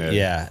it.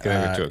 Connect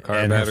it to a car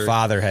and battery. her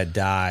father had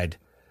died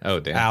Oh,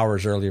 damn.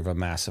 hours earlier of a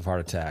massive heart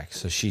attack.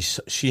 So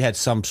she had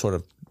some sort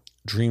of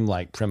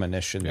dreamlike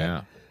premonition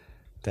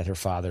that her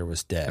father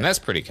was dead. And that's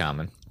pretty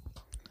common.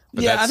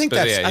 But I think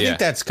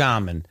that's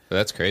common. But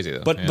that's crazy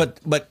though.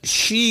 But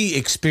she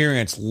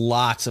experienced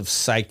lots of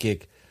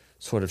psychic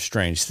sort of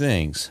strange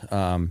things.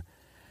 And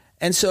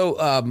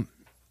so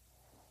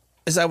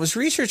as I was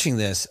researching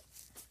this,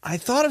 I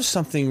thought of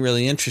something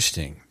really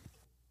interesting,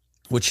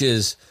 which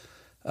is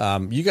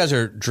you guys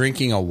are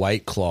drinking a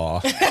White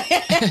Claw.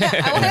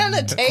 I want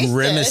him to taste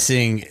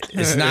grimacing.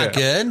 It's not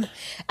good.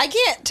 I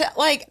can't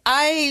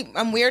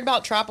I'm weird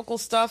about tropical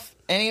stuff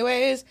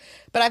anyways,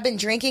 but I've been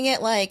drinking it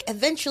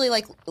eventually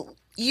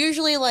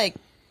usually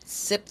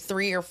sip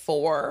 3 or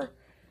 4.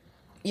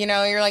 You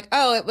know, you're like,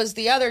 oh, it was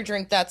the other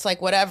drink that's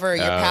whatever,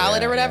 your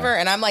palate or whatever.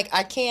 And I'm like,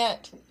 I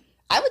can't.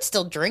 I would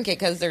still drink it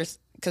because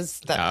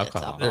it's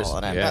alcohol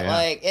in it.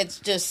 But it's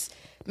just,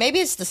 maybe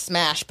it's the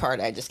smash part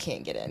I just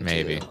can't get into.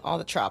 Maybe. All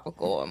the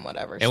tropical and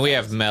whatever. And we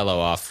have Mello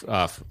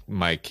off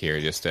mic here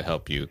just to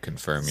help you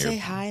confirm Say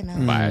your hi,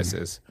 Mello.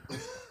 biases.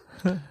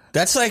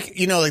 That's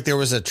there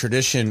was a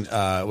tradition,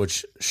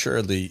 which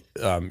surely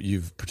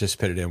you've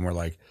participated in,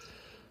 where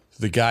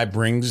the guy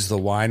brings the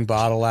wine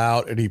bottle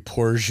out and he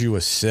pours you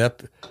a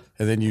sip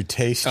and then you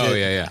taste it. Oh,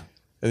 yeah.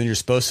 And then you're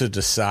supposed to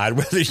decide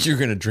whether you're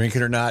going to drink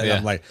it or not. And Yeah.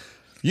 I'm like,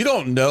 you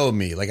don't know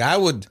me. I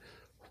would,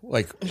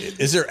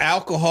 is there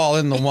alcohol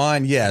in the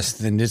wine? Yes.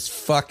 Then it's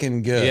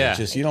fucking good. Yeah.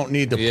 Just, you don't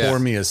need to pour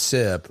me a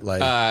sip.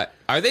 Are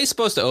they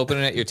supposed to open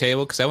it at your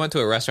table? Because I went to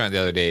a restaurant the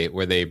other day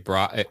where they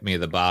brought me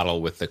the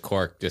bottle with the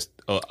cork just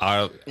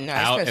out,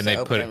 and they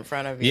put it in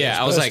front of you.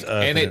 Yeah, I was like,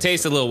 and it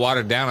tasted a little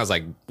watered down. I was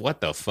like, what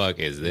the fuck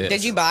is this?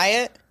 Did you buy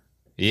it?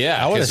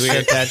 Yeah, I would have 'cause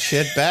sent that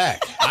shit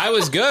back. I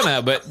was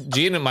gonna, but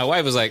Gina, my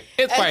wife, was like,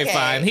 it's probably Okay.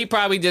 fine. He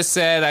probably just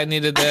said I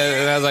needed that.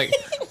 And I was like,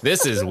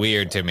 this is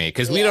weird to me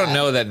because we don't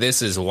know that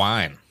this is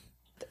wine.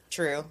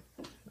 True.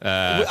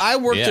 I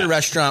worked at a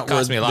restaurant where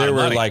Cost me a lot there of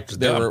were money.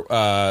 there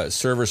were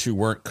servers who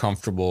weren't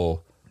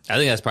comfortable. I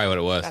think that's probably what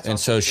it was. And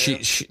so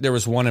she there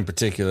was one in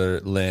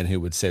particular, Lynn, who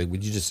would say,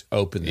 would you just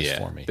open this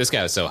for me? This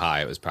guy was so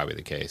high, it was probably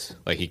the case.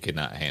 He could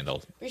not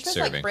handle You're supposed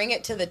serving. to bring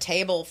it to the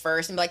table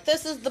first and be like,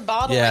 this is the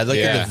bottle. Yeah, look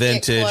at the Get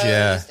vintage,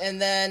 closed,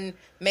 and then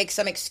make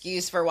some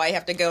excuse for why you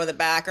have to go in the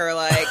back or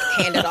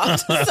hand it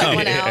off to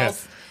someone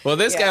else. Well,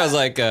 this guy was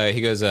like,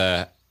 he goes,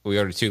 we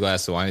ordered 2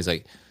 glasses of wine. He's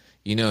like,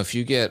 if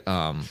you get,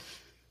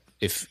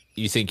 if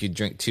you think you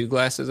drink 2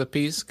 glasses a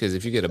piece, because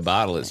if you get a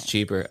bottle, it's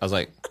cheaper. I was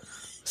like,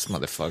 this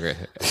motherfucker,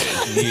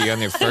 you on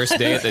your first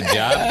day at the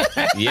job?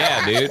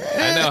 Yeah, dude.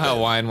 I know how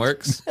wine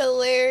works.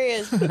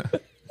 Hilarious.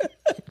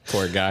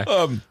 Poor guy.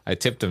 I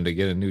tipped him to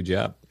get a new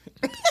job.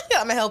 I'm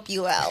gonna help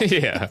you out.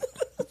 Yeah.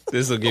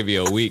 This will give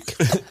you a week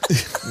to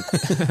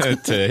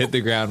hit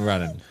the ground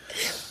running.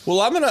 Well,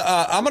 I'm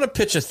gonna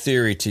pitch a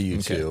theory to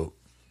you two,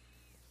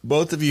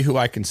 both of you who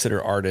I consider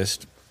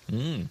artists.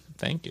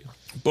 Thank you.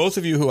 Both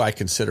of you who I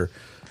consider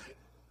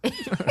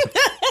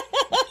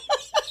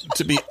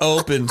to be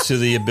open to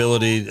the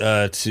ability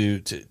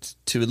to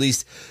at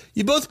least,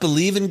 you both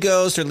believe in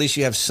ghosts, or at least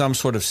you have some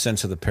sort of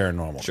sense of the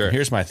paranormal. Sure. And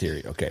here's my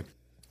theory. Okay,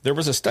 there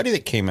was a study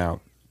that came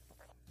out,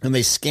 and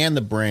they scanned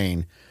the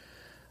brain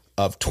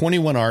of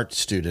 21 art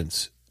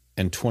students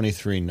and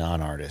 23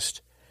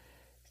 non-artists,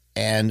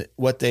 and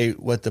what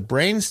the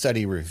brain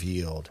study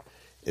revealed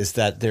is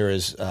that there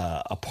is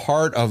a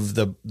part of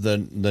the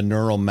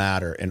neural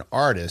matter in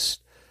artists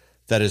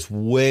that is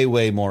way,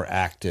 way more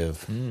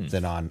active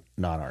than on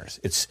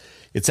non-artists.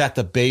 It's at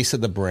the base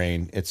of the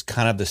brain. It's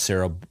kind of the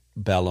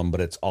cerebellum, but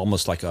it's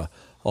almost like a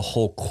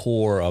whole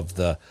core of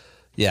the,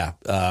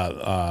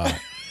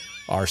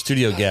 our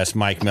studio guest,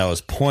 Mike Mell,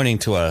 is pointing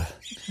to a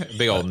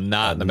big old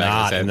knot in the back of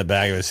his knot head. in the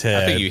back of his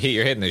head. I think you hit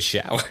your head in the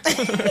shower.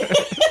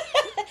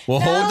 Well,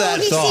 hold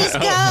that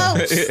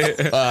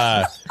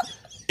thought.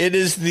 It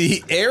is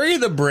the area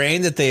of the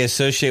brain that they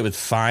associate with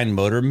fine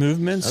motor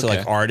movements, so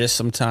like artists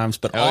sometimes,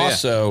 but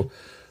also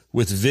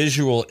with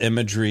visual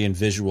imagery and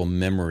visual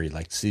memory,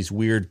 like these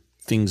weird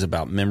things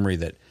about memory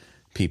that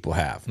people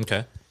have.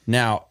 Okay.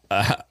 Now,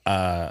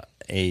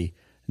 a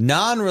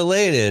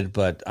non-related,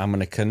 but I'm going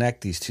to connect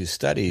these two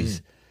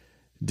studies.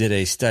 did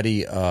a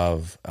study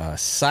of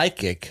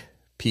psychic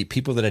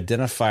people that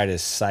identified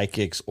as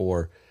psychics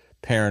or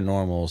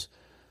paranormals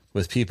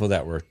with people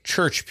that were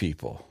church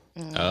people.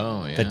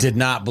 Oh, yeah. That did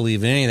not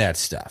believe in any of that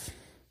stuff,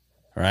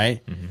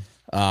 right?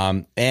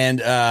 And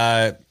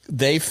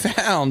they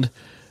found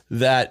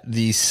that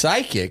the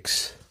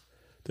psychics,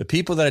 the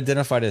people that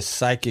identified as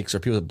psychics or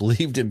people that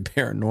believed in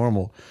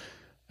paranormal,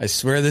 I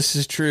swear this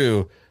is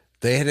true,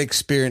 they had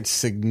experienced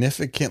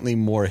significantly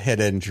more head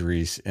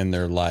injuries in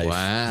their life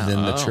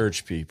than the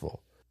church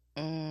people.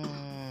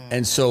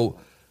 And so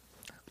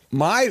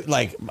I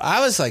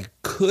was like,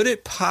 could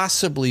it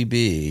possibly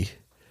be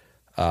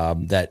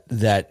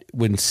that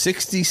when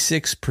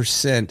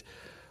 66%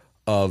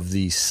 of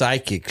the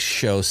psychics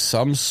show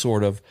some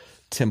sort of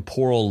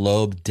temporal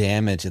lobe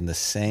damage in the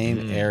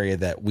same area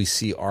that we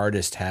see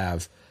artists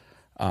have,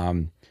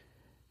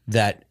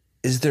 that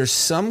is there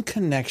some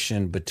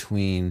connection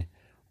between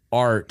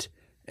art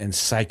and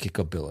psychic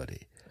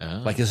ability?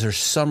 Like, is there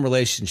some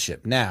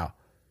relationship? Now,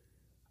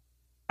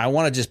 I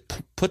want to just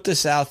put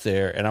this out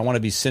there, and I want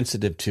to be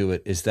sensitive to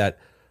it, is that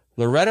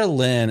Loretta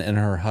Lynn and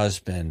her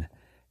husband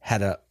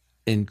had a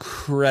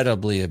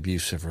incredibly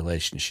abusive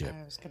relationship.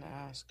 I was going to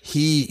ask.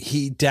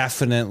 He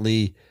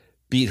definitely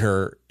beat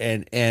her,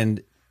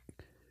 and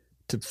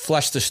to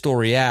flesh the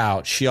story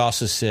out, she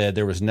also said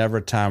there was never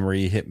a time where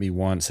he hit me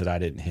once that I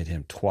didn't hit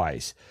him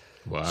twice.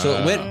 Wow. So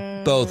it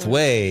went both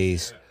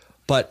ways,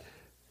 but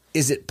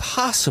is it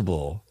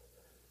possible?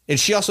 And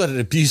she also had an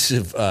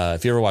abusive,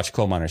 if you ever watch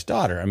Coal Miner's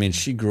Daughter, I mean,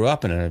 she grew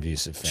up in an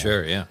abusive family.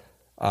 Sure, yeah.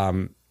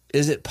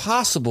 Is it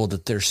possible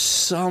that there's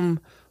some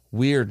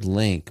weird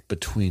link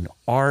between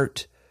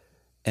art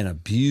and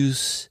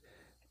abuse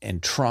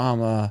and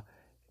trauma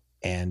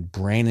and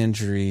brain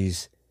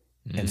injuries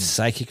and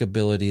psychic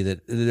ability,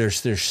 that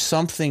there's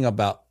something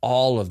about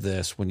all of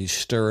this when you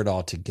stir it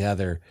all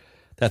together,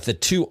 that the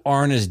two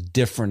aren't as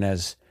different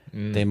as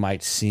they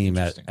might seem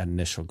at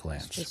initial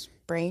glance? Just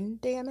brain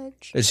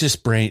damage? It's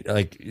just brain,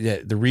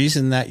 the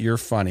reason that you're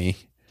funny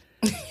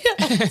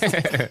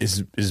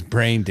is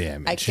brain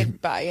damage. I could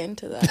buy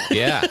into that.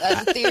 Yeah.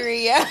 That's a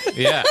theory, yeah.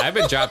 Yeah, I've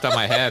been dropped on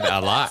my head a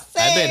lot.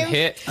 I've been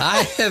hit.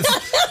 I have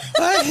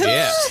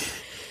Yeah.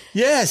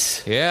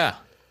 Yes. Yeah.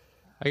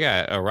 I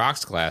got a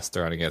rocks glass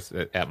thrown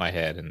at my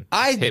head and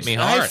hit me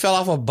I hard. fell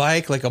off a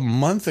bike like a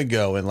month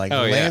ago and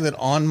landed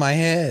on my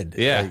head.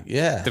 Yeah.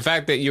 Yeah. The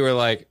fact that you were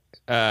like,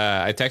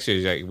 I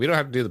texted you, like, we don't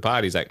have to do the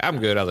pod. He's like, I'm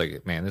good. I was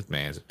like, man, this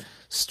man's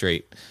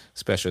straight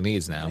special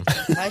needs now.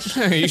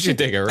 You should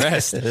take a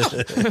rest. Don't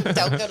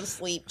go to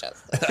sleep,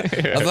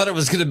 Justin. I thought it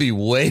was going to be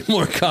way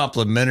more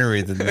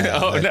complimentary than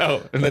that. Oh,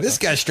 no. But this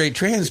guy's straight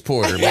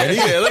transporter, man.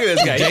 Yeah, look at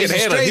this guy. He Jason can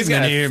handle it. He's Stratham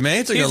got here,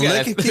 man. It's like a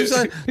lick. It keeps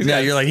on. Now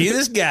you're like,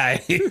 this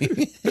guy.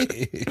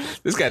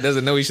 This guy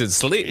doesn't know he should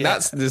sleep,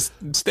 not just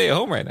stay at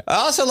home right now. I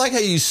also like how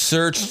you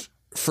searched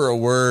for a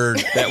word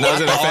That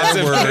wasn't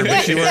offensive. word,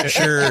 but you weren't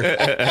sure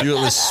it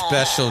was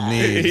special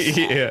needs.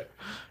 Yeah.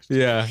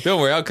 Yeah. Don't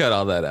worry. I'll cut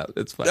all that out.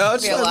 It's fine. No,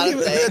 it's Be a lot fine.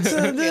 of things.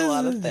 Be a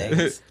lot of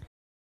things.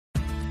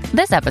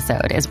 This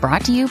episode is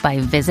brought to you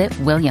by Visit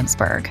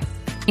Williamsburg.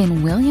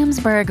 In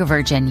Williamsburg,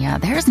 Virginia,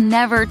 there's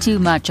never too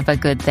much of a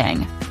good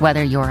thing.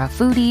 Whether you're a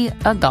foodie,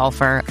 a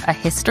golfer, a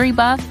history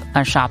buff, a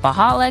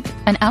shopaholic,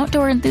 an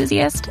outdoor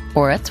enthusiast,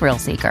 or a thrill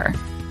seeker,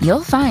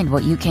 you'll find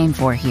what you came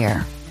for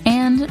here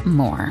and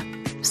more.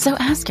 So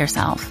ask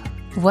yourself,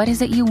 what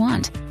is it you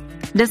want?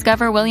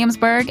 Discover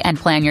Williamsburg and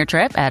plan your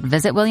trip at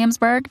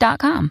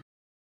visitwilliamsburg.com.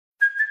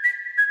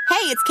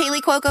 Hey, it's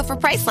Kaylee Cuoco for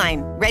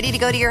Priceline. Ready to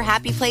go to your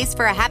happy place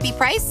for a happy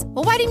price?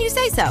 Well, why didn't you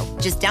say so?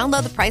 Just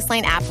download the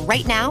Priceline app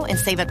right now and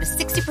save up to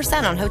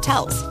 60% on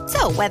hotels.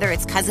 So whether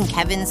it's Cousin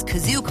Kevin's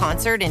Kazoo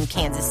Concert in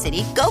Kansas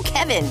City, go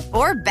Kevin,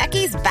 or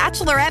Becky's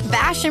Bachelorette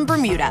Bash in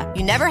Bermuda,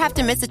 you never have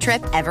to miss a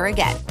trip ever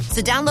again.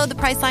 So download the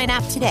Priceline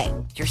app today.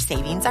 Your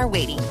savings are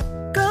waiting.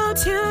 Go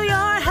to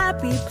your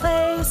happy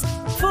place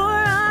for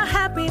a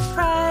happy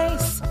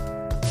price.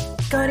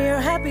 Go to your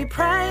happy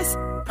price,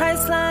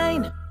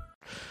 Priceline.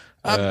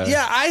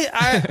 I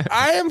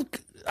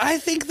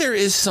think there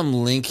is some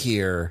link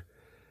here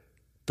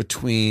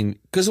between,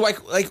 because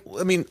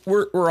I mean,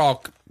 we're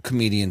all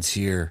comedians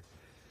here,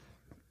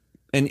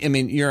 and I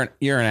mean, you're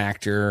an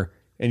actor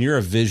and you're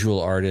a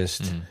visual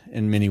artist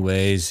in many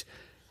ways,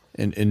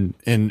 and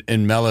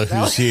Mello,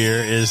 who's here,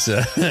 is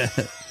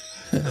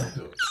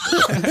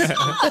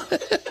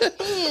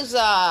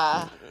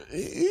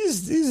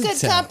he's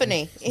Good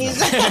company.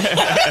 He's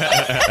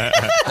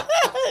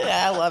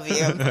I love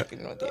you. I'm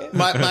fucking with you.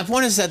 My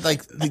point is that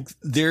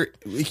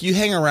you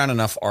hang around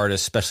enough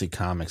artists, especially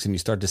comics, and you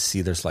start to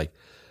see there's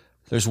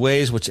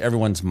ways which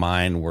everyone's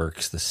mind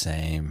works the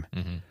same.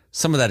 Mm-hmm.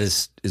 Some of that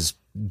is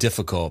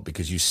difficult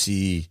because you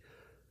see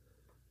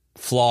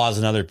flaws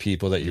in other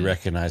people that you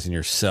recognize in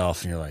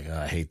yourself, and you're like, oh,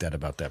 I hate that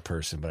about that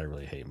person, but I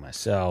really hate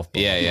myself.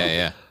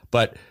 Yeah.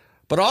 But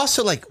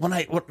also, like,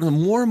 the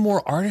more and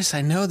more artists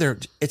I know,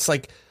 it's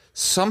like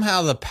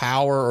somehow the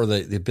power or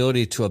the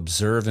ability to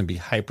observe and be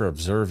hyper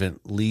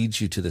observant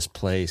leads you to this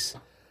place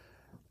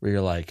where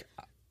you're like,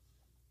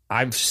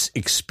 I've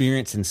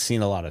experienced and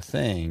seen a lot of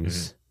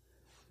things.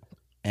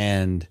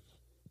 And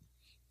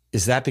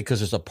is that because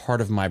there's a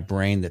part of my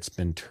brain that's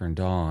been turned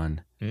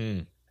on,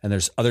 and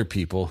there's other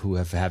people who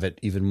have it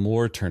even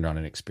more turned on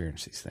and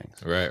experience these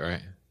things?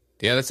 Right.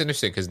 Yeah, that's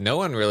interesting because no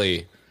one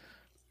really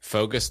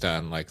focused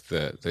on like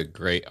the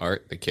great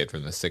art the kid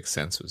from The Sixth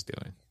Sense was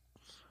doing.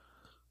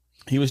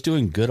 He was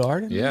doing good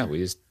art? Yeah, we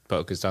just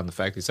focused on the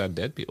fact he saw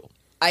dead people.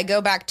 I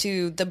go back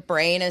to the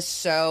brain is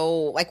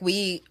so like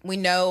we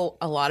know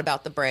a lot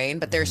about the brain,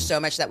 but there's so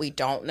much that we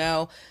don't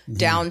know,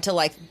 down to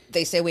like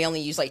they say we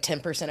only use like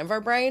 10% of our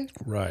brain.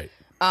 Right.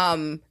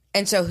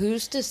 And so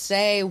who's to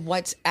say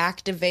what's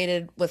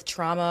activated with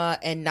trauma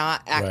and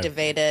not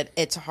activated? Right.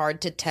 It's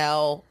hard to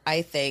tell,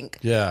 I think.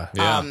 Yeah.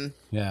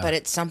 But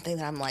it's something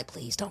that I'm like,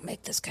 please don't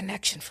make this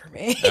connection for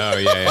me. Oh,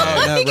 yeah.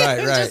 Oh, no,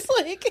 right. Just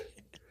like...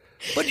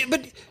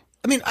 But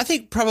I mean, I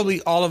think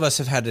probably all of us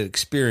have had an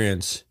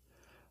experience.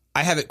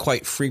 I have it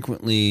quite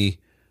frequently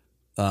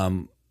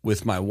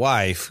with my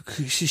wife.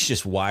 She's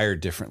just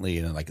wired differently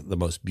in like the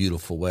most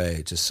beautiful way.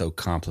 It's just so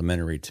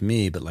complimentary to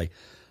me. But like,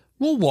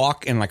 we'll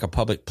walk in like a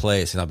public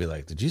place and I'll be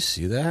like, did you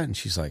see that? And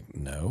she's like,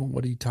 no,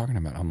 what are you talking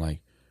about? I'm like,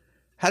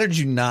 how did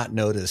you not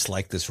notice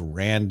like this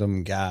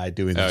random guy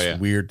doing this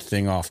weird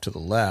thing off to the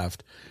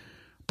left?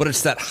 But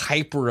it's that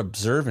hyper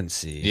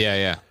observancy.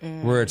 Yeah.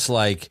 Where it's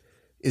like,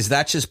 is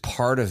that just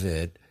part of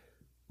it?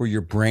 Where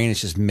your brain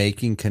is just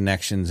making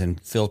connections and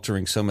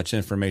filtering so much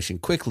information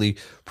quickly,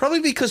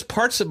 probably because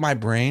parts of my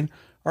brain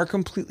are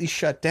completely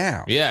shut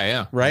down.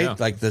 Yeah. Right? Yeah.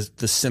 Like the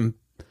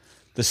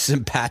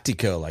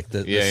simpatico, like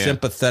the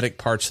sympathetic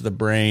parts of the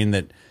brain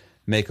that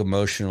make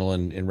emotional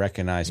and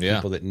recognize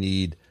people that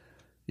need,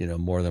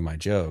 more than my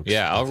jokes.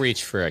 Yeah, I'll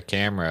reach for a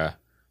camera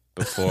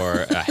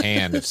before a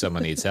hand if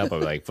someone needs help. I'll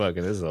be like, fuck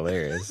it, this is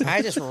hilarious.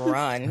 I just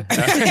run.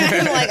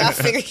 Like, I'll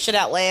figure shit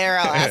out later.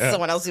 I'll ask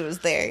someone else who was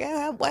there.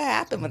 Yeah, what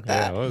happened with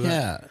that? I don't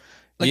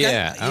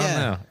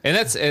know. And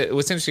that's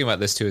what's interesting about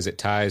this, too, is it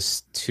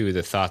ties to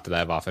the thought that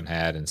I've often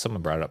had, and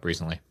someone brought it up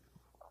recently,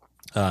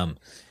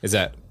 is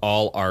that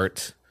all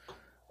art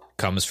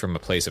comes from a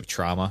place of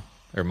trauma,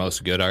 or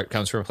most good art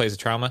comes from a place of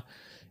trauma.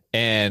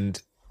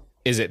 And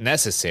is it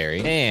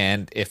necessary?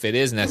 And if it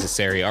is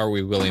necessary, are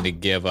we willing to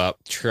give up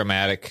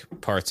traumatic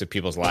parts of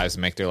people's lives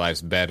and make their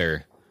lives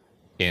better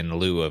in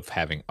lieu of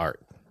having art?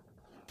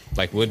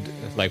 Like,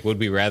 would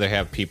we rather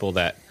have people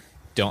that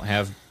don't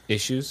have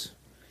issues,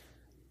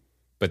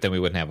 but then we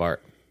wouldn't have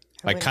art?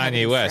 Like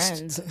Kanye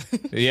West.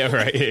 Yeah,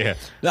 right. Yeah.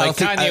 No, like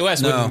Kanye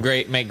West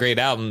wouldn't make great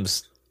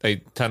albums, a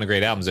ton of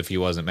great albums, if he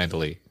wasn't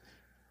mentally.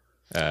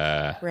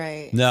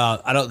 Right.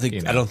 No, I don't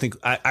think. I don't think.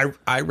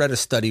 I read a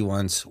study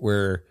once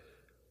where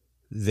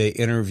they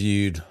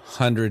interviewed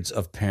hundreds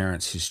of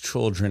parents whose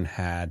children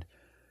had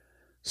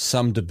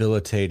some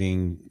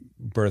debilitating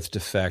birth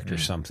defect or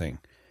something.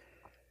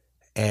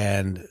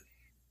 And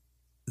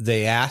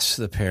they asked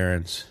the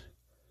parents,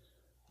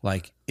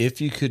 like,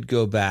 if you could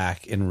go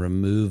back and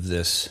remove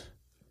this,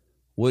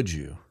 would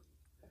you?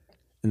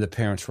 And the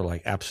parents were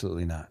like,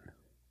 absolutely not.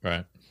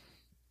 Right.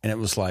 And it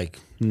was like,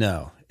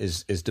 no,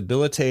 is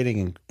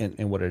debilitating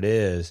and what it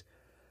is,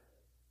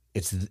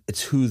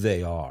 it's who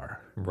they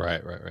are.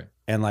 Right.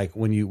 And like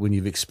when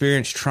you've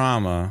experienced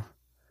trauma,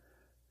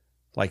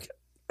 like,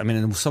 I mean,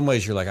 in some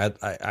ways you're like,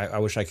 I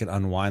wish I could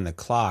unwind the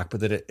clock, but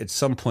that at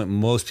some point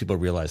most people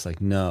realize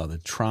like, no, the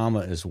trauma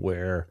is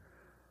where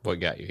what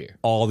got you here.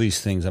 All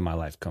these things in my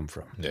life come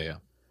from. Yeah.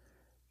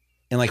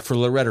 And like for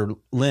Loretta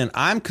Lynn,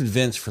 I'm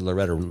convinced for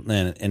Loretta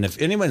Lynn, and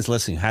if anyone's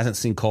listening who hasn't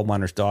seen Coal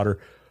Miner's Daughter,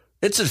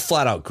 it's a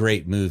flat out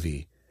great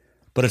movie,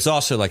 but it's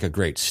also like a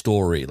great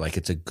story. Like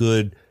it's a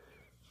good,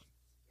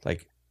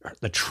 like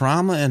the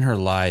trauma in her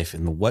life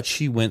and what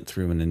she went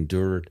through and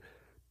endured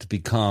to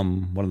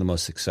become one of the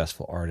most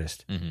successful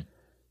artists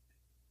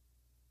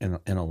in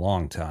a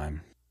long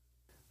time.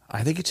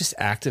 I think it just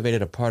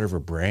activated a part of her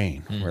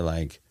brain where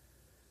like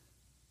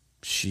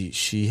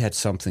she had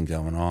something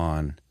going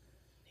on.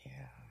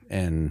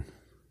 And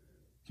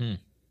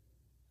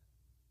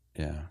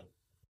yeah,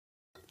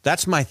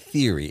 that's my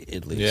theory,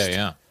 at least.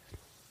 Yeah.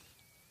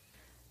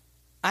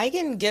 I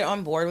can get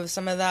on board with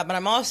some of that, but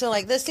I'm also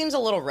like, this seems a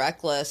little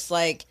reckless.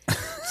 Like,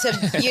 to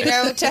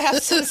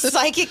have some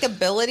psychic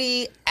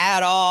ability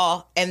at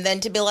all, and then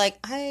to be like,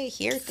 I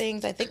hear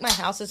things. I think my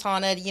house is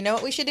haunted. You know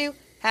what we should do?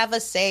 Have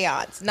a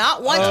seance.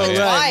 Not once, but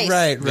twice.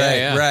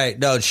 Right.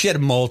 No, she had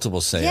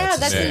multiple seances. Yeah,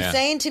 that's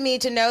insane to me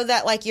to know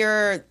that like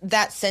you're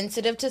that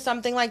sensitive to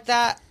something like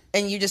that,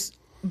 and you just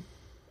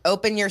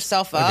open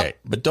yourself up. Okay,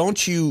 but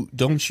don't you?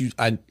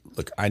 I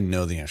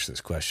know the answer to this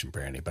question,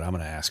 Brandy, but I'm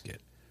going to ask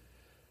it.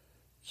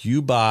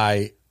 You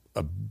buy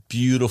a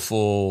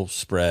beautiful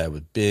spread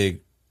with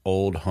big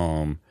old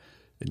home,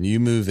 and you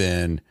move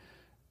in,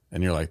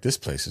 and you're like, this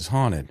place is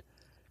haunted.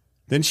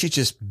 Then she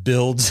just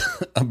builds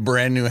a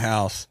brand new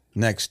house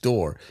next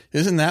door.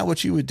 Isn't that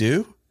what you would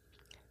do?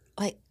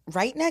 Like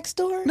right next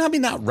door? No, I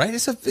mean not right.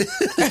 It's a.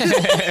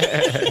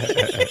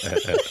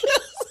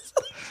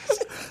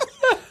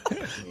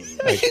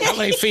 Like, how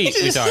many feet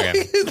we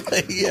talking?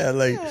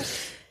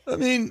 I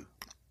mean,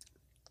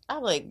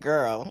 like,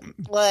 girl,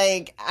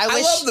 like I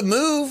wish. love the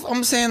move.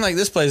 I'm saying like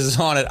this place is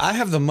haunted. I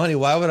have the money.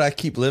 Why would I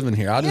keep living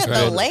here? I'll just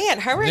the land.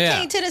 Hurricane,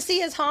 Yeah.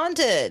 Tennessee is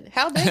haunted.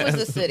 How big was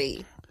the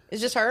city? It's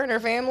just her and her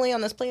family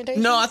on this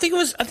plantation. No, I think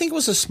it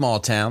was a small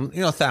town.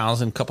 You know,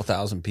 couple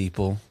thousand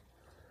people.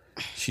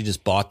 She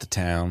just bought the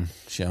town.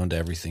 She owned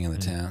everything in the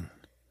town.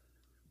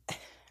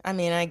 I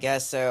mean, I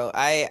guess so.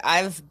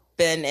 I've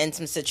been in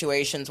some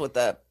situations with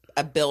a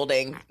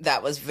building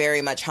that was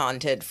very much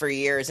haunted for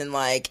years, and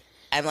like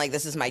I'm like,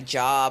 this is my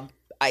job.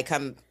 I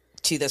come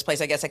to this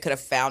place. I guess I could have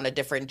found a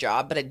different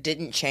job, but it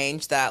didn't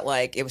change that.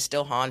 Like it was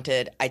still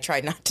haunted. I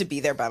tried not to be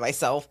there by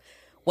myself.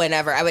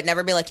 Whenever I would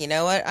never be like, you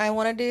know what I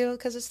want to do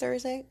because it's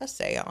Thursday, a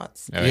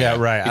seance. Oh, Yeah,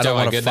 right. You I talking don't about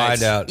want to Good find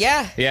Nights? out.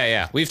 Yeah,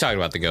 Yeah. We've talked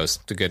about the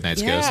Good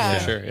Night's ghost Yeah.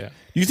 for sure. Yeah.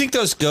 You think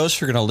those ghosts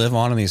are going to live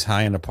on in these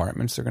high-end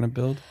apartments they're going to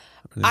build?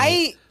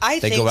 I They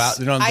think go out,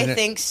 I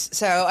think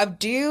so.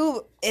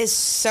 Abdu is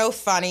so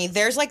funny.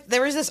 There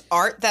was this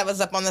art that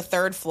was up on the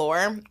 3rd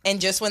floor,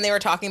 and just when they were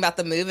talking about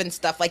the move and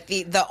stuff, like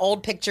the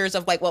old pictures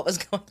of like what was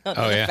going on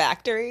in the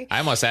factory. I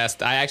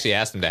actually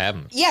asked him to have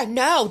them. Yeah,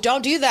 no,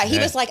 don't do that. He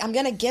Yeah. was like, I'm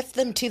gonna gift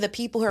them to the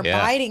people who are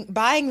Yeah.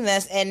 buying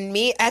this, and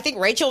me. I think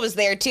Rachel was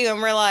there too,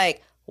 and we're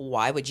like,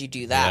 why would you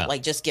do that? Yeah.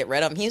 Like, just get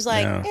rid of them. He's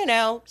like,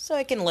 Yeah. so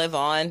it can live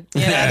on.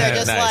 They're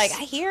just Nice.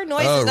 like, I hear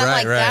noises. Oh, and I'm right,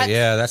 like, right. that's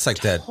Yeah, that's like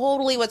that.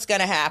 totally what's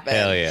gonna happen.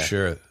 Hell yeah.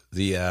 Sure.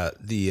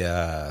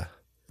 The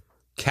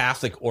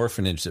Catholic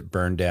orphanage that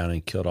burned down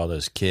and killed all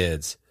those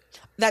kids.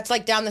 That's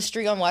like down the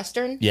street on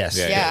Western. Yes.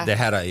 Yeah. They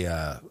had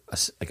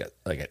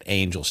like an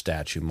angel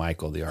statue,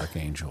 Michael the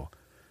Archangel,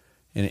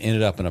 and it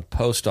ended up in a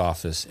post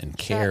office in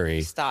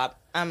Cary. Stop.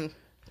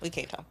 We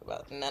can't talk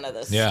about none of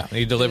this. Yeah,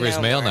 he delivers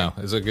No mail more. now.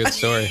 It's a good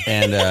story.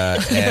 And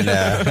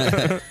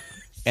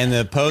and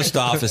the post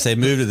office, they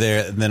moved it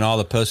there, and then all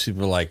the post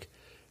people were like,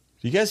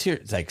 "Do you guys hear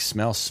like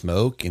smell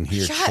smoke and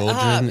hear Shut children?"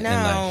 up, And like,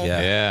 no.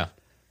 Yeah.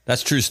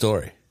 that's a true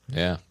story.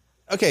 Yeah.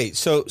 Okay,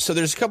 so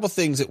there's a couple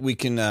things that we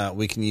can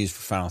use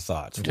for final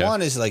thoughts. Okay.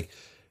 One is like,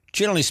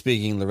 generally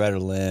speaking, Loretta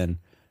Lynn,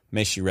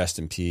 may she rest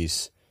in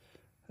peace,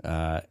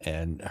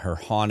 and her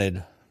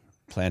haunted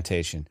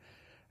plantation.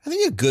 I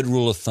think a good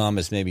rule of thumb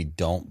is maybe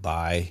don't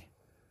buy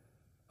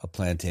a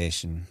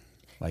plantation.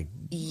 Like,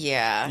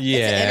 Yeah. It's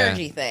Yeah. an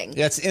energy thing.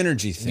 that's an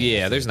energy thing.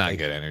 Yeah, there's not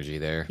good energy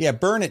there. Yeah,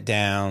 burn it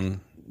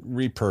down,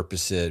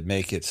 repurpose it,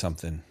 make it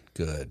something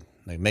good.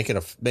 Like make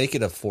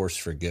it a force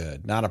for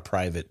good, not a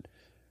private.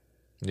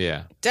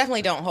 Yeah.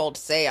 Definitely don't hold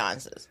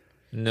seances.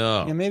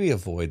 No. Yeah, maybe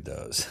avoid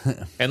those.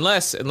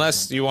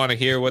 Unless you want to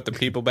hear what the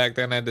people back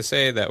then had to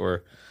say that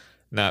were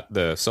not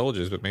the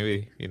soldiers, but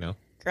maybe, Girl,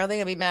 they're going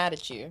to be mad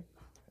at you.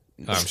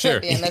 I'm sure.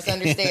 Be a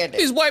misunderstanding.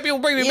 These white people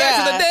bring me back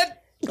from the dead.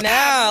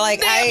 No, like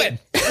Damn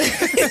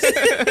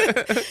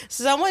it.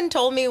 someone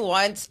told me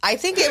once, I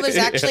think it was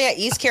actually at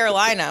East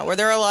Carolina, where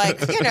they were like,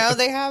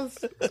 they have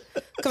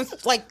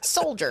like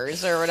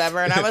soldiers or whatever.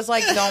 And I was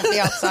like, don't be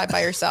outside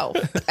by yourself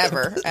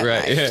ever at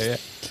Right.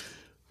 night.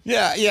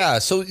 Yeah. Yeah.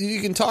 So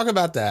you can talk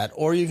about that,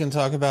 or you can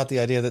talk about the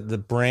idea that the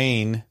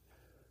brain,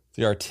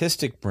 the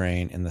artistic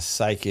brain and the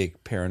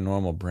psychic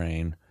paranormal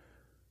brain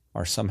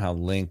are somehow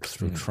linked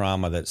through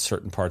trauma, that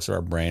certain parts of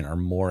our brain are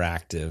more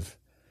active.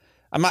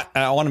 I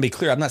want to be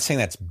clear. I'm not saying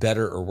that's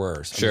better or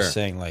worse. I'm Sure. just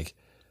saying like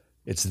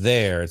it's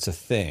there. It's a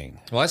thing.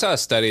 Well, I saw a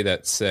study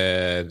that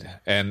said,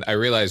 and I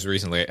realized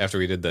recently after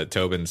we did the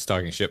Tobin's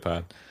Talking Shit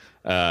pod,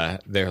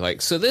 they're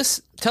like, so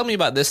tell me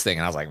about this thing.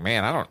 And I was like,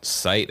 man, I don't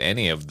cite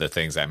any of the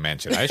things I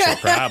mentioned. I should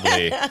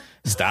probably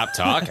stop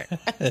talking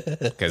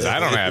because I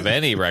don't have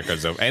any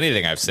records of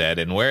anything I've said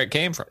and where it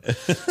came from.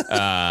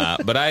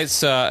 But I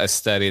saw a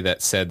study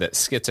that said that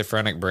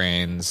schizophrenic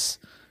brains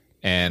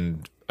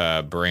and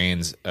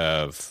brains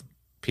of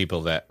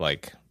people that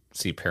like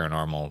see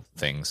paranormal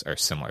things are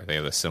similar. They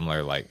have a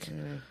similar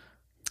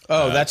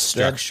That's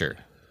structure.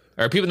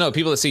 Or people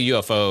that see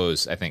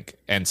UFOs, I think,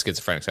 and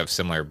schizophrenics have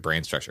similar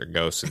brain structure,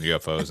 ghosts and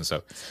UFOs and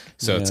stuff.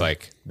 So it's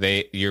like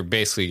your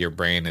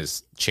brain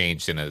is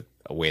changed in a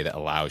way that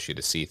allows you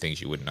to see things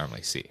you wouldn't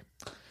normally see.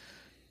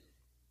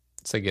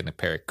 It's like getting a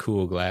pair of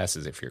cool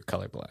glasses if you're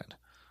colorblind.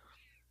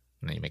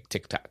 And then you make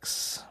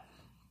TikToks.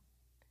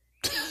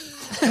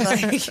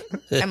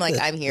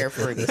 I'm here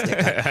for these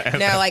TikToks.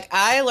 No, like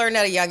I learned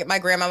at a young. My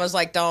grandma was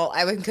like,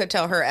 could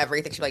tell her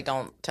everything. She'd be like,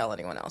 don't tell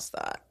anyone else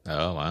that.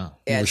 Oh, wow.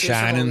 Yeah, were she was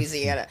from shining?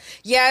 Louisiana.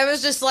 Yeah, it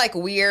was just like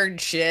weird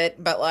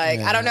shit. But like,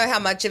 I don't know how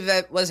much of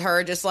it was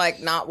her just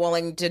like not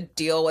willing to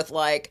deal with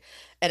like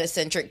an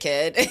eccentric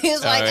kid.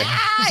 He's like,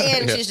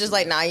 and she's just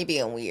like, nah, you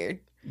being weird.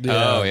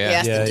 Oh,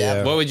 yeah. Yes, the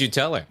devil. What would you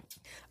tell her?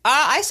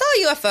 I saw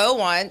a UFO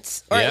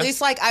once, or Yeah? at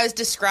least like I was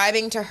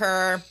describing to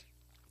her,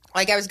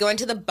 like I was going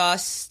to the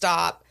bus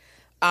stop,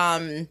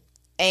 and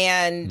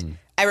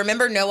I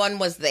remember no one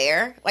was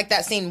there. Like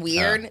that seemed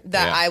weird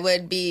that yeah. I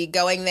would be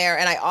going there,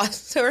 and I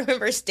also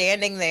remember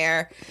standing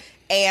there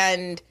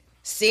and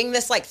seeing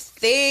this like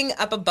thing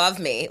up above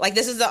me. Like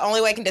this is the only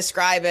way I can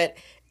describe it,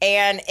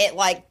 and it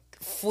like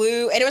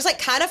flew, and it was like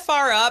kind of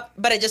far up,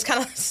 but it just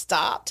kind of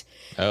stopped.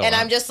 Oh, and wow.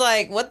 I'm just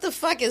like, what the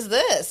fuck is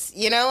this?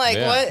 Like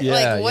Yeah. what? Yeah,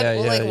 like what? yeah,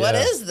 like yeah, what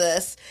yeah. is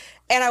this?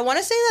 And I want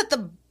to say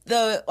that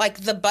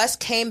the bus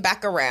came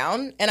back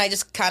around, and I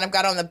just kind of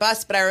got on the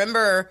bus. But I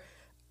remember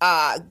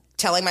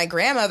telling my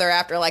grandmother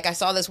after, like, I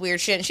saw this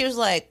weird shit, and she was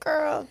like,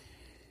 "Girl,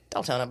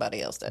 don't tell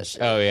nobody else that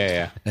shit." Oh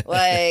yeah.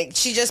 Like,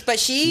 she No,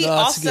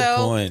 that's a good also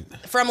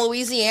point. from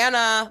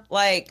Louisiana,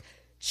 like,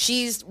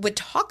 would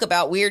talk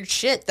about weird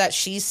shit that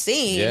she's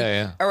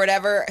seen, or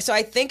whatever. So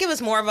I think it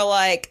was more of a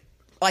like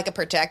a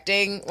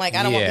protecting. Like,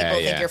 I don't want people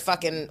to think you're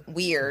fucking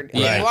weird. I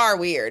mean, you are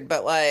weird,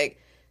 but like,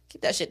 keep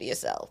that shit to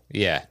yourself.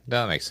 Yeah,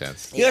 that makes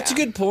sense. Yeah, that's a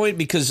good point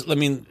because, I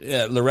mean,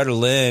 Loretta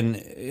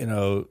Lynn, you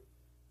know,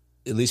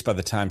 at least by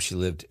the time she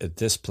lived at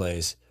this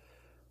place,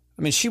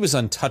 I mean, she was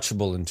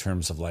untouchable in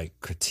terms of like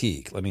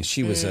critique. I mean,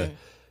 she was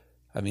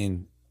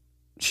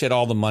she had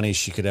all the money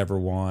she could ever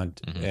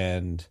want,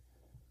 and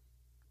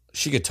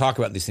she could talk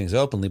about these things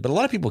openly, but a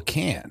lot of people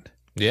can't.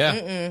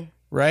 Yeah.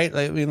 Right?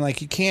 Like, I mean,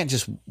 like, you can't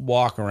just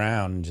walk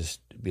around and just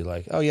be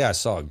like, oh, yeah, I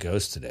saw a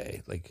ghost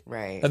today. Like,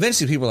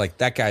 eventually people are like,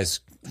 that guy's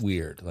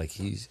weird. Like,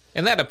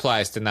 And that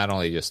applies to not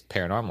only just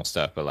paranormal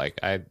stuff, but like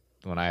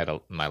when I had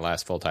my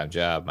last full-time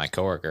job, my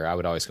coworker, I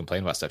would always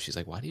complain about stuff. She's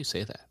like, why do you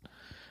say that?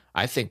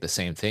 I think the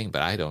same thing,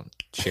 but I don't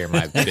share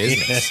my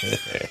business.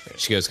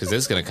 She goes, because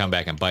this is going to come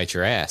back and bite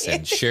your ass.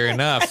 And sure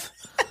enough,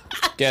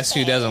 guess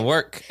who doesn't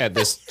work at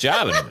this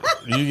job anymore?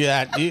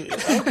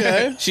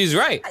 Okay. She's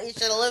right. You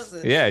should have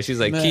listened. Yeah,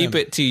 she's like, keep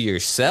it to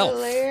yourself.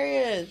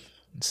 Hilarious.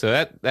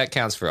 So that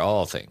counts for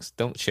all things.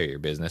 Don't share your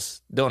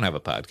business. Don't have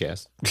a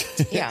podcast.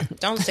 Yeah,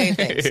 don't say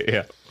things.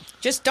 Yeah.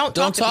 Just don't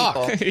talk.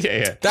 to people.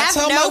 Yeah. That's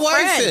Have how no my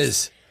wife friends.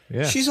 is.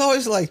 Yeah. She's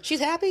always like, She's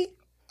happy?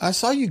 I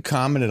saw you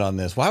commented on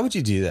this. Why would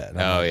you do that? And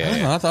I'm like, I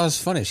don't know. I thought it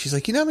was funny. She's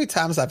like, you know how many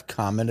times I've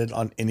commented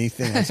on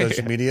anything on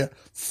social media?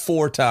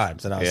 4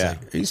 times. And I was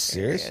like, are you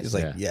serious? She's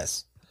like,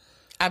 yes.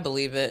 I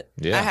believe it.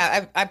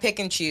 Yeah. I pick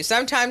and choose.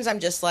 Sometimes I'm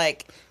just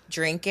like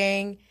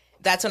drinking.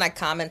 That's when I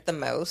comment the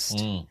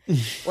most.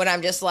 When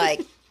I'm just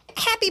like,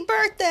 happy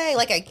birthday.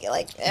 Like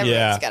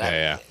everyone's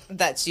gotta.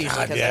 That's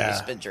usually because I've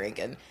just been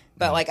drinking.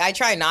 But like, I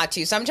try not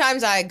to.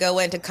 Sometimes I go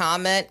in to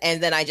comment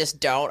and then I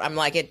just don't. I'm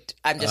like,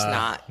 I'm just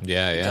not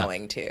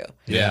going to.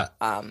 Yeah.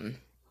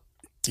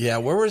 Yeah.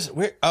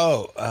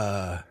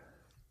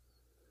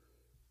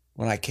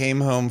 When I came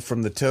home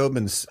from the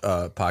Tobin's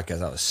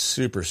podcast, I was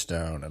super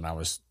stoned and I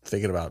was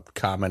thinking about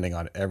commenting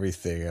on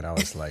everything. And I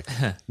was like,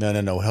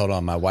 no, hold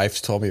on. My wife's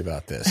told me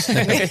about this.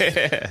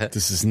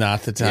 This is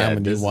not the time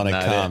when you want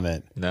to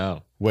comment.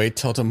 No. Wait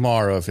till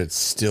tomorrow if it's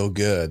still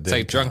good. It's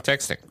like drunk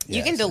texting.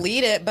 You can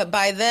delete it, but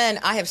by then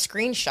I have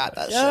screenshot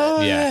that shit.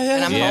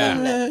 And I'm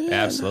holding it.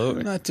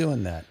 Absolutely. I'm not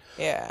doing that.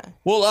 Yeah.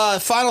 Well,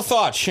 final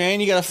thought. Shane,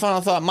 you got a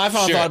final thought? My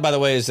final thought, by the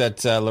way, is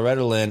that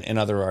Loretta Lynn and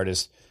other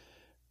artists,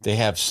 they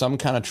have some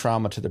kind of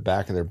trauma to the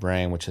back of their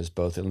brain, which has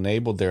both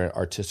enabled their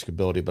artistic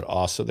ability, but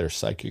also their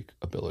psychic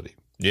ability.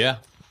 Yeah,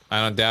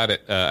 I don't doubt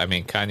it. I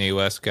mean, Kanye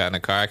West got in a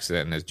car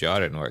accident and his jaw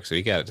didn't work, so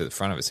he got it to the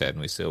front of his head, and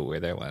we still where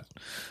that went.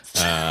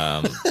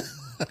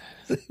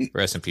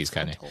 Rest in peace,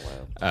 Kanye.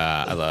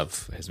 I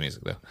love his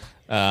music, though.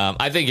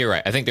 I think you're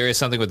right. I think there is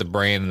something with the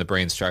brain and the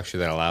brain structure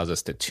that allows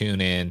us to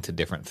tune in to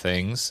different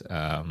things.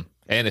 And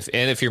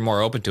if you're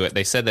more open to it,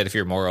 they said that if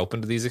you're more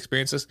open to these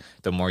experiences,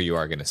 the more you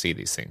are going to see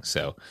these things.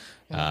 So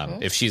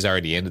if she's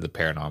already into the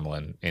paranormal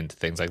and into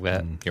things like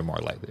that, you're more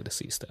likely to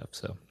see stuff.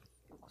 So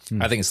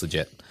I think it's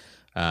legit.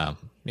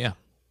 Yeah.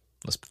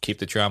 Let's keep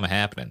the trauma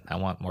happening. I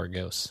want more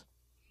ghosts.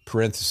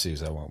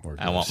 Parentheses, I want more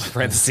ghosts.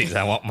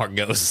 I want more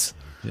ghosts.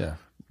 Yeah.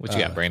 What you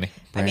got, Brandy?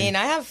 I mean,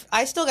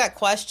 I still got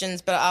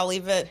questions, but I'll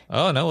leave it.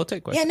 Oh, no, we'll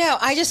take questions. Yeah, no,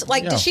 I just,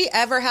 like, did she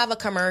ever have a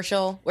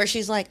commercial where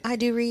she's like, I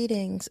do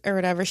readings or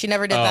whatever? She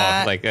never did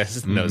that. Like,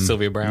 no,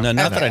 Sylvia Brown? No,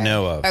 not that I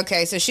know of.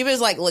 Okay, so she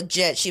was, like,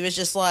 legit. She was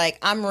just like,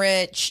 I'm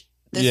rich.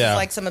 This is,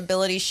 like, some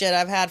ability shit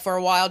I've had for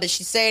a while. Did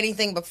she say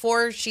anything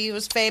before she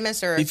was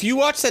famous? Or if you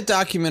watch that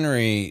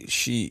documentary,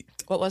 she...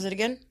 What was it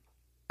again?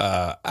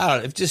 I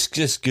don't know.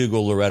 Just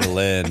Google Loretta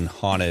Lynn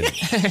haunted.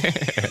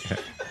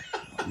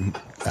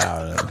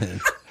 I don't know.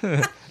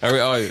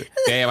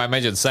 Damn! I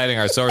mentioned citing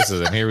our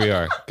sources, and here we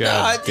are.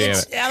 God damn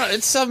it!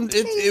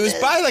 It was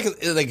by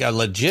like a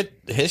legit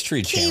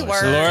history channel.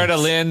 Loretta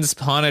Lynn's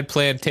haunted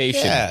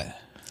plantation. Yeah.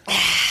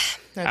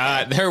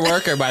 Her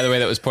worker, by the way,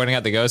 that was pointing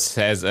out the ghosts,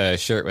 has a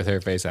shirt with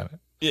her face on it.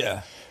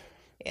 Yeah.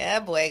 Yeah,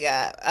 boy,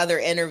 got other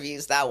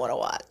interviews that I want to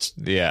watch.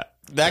 Yeah.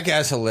 That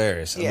guy's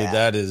hilarious. I mean,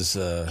 that is...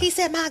 He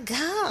said, my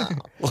God,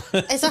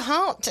 it's a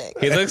haunting.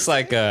 He looks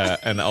like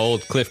an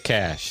old Cliff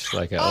Cash,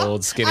 like an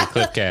old skinny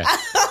Cliff Cash.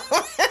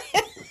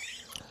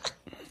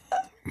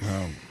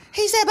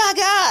 He said, my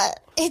God,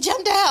 he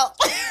jumped out.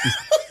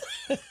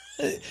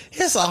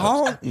 It's a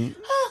haunting.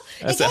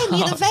 It gave me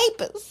the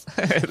vapors.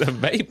 The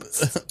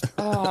vapors.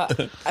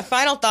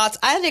 Final thoughts.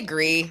 I'd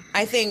agree.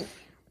 I think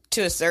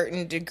to a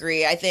certain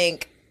degree,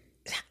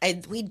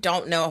 we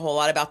don't know a whole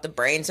lot about the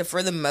brain. So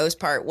for the most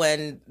part,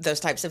 when those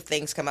types of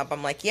things come up,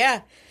 I'm like,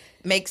 yeah,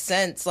 makes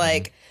sense.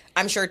 Like,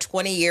 I'm sure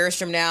 20 years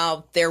from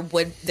now, there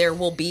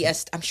will be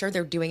I'm sure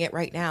they're doing it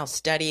right now,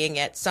 studying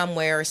it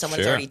somewhere.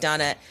 Someone's already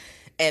done it.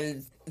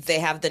 And they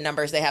have the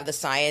numbers, they have the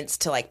science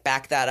to like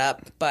back that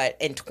up, but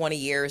in 20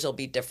 years it'll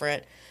be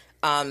different.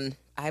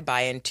 I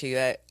buy into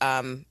it.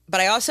 But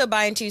I also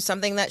buy into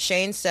something that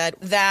Shane said,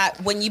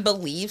 that when you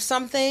believe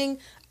something,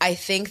 I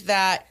think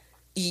that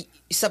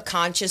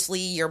subconsciously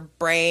your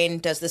brain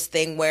does this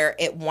thing where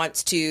it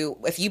wants to,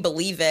 if you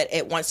believe it,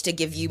 it wants to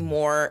give you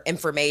more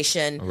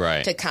information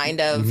to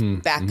kind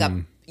of back up,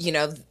 you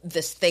know,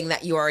 this thing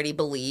that you already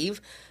believe.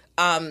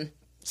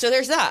 So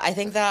there's that. I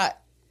think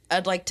that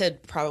I'd like to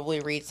probably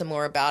read some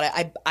more about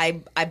it.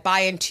 I buy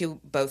into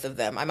both of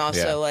them. I'm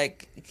also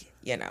like,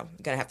 you know,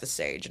 gonna have to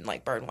sage and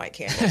like burn white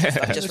candles and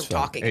stuff just from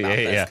talking about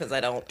this, because I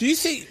don't. Do you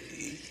think,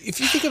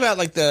 if you think about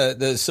like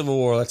the Civil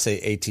War, let's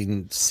say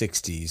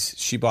 1860s,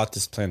 she bought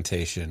this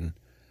plantation,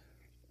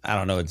 I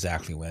don't know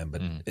exactly when,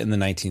 but in the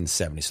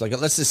 1970s. So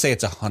like, let's just say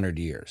it's 100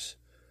 years.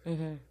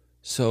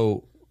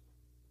 So,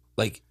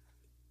 like,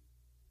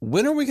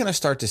 when are we gonna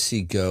start to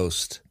see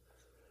ghosts?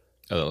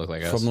 Oh, that look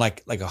like us? From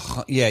like you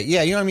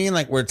know what I mean?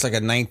 Like where it's like a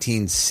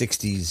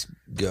 1960s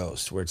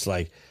ghost, where it's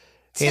like,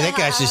 hey, that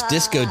guy's just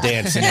disco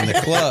dancing in the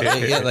club.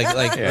 Right?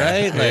 Like,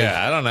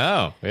 I don't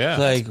know. Yeah.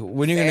 Like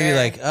when you're gonna be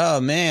like,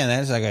 oh man,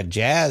 that's like a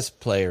jazz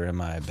player in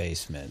my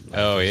basement.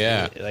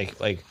 Like,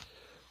 like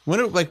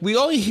when like we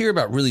only hear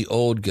about really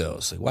old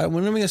ghosts. Like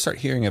when are we gonna start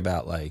hearing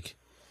about like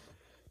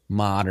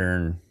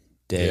modern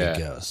day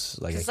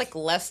ghosts? Like it's like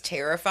less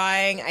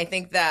terrifying. I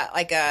think that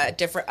like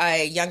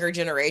a younger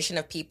generation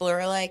of people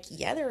are like,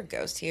 yeah, there are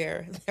ghosts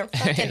here. They're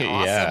fucking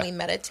awesome. We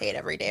meditate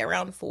every day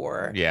around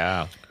 4.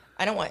 Yeah.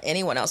 I don't want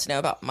anyone else to know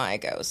about my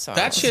ghosts. So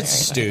that shit's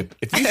stupid.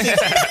 If you think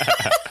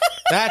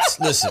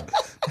listen,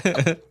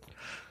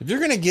 if you're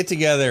gonna get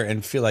together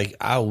and feel like,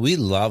 oh, we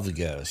love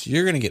ghosts,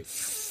 you're gonna get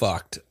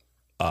fucked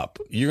up.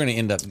 You're gonna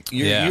end up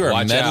you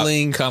are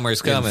meddling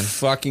in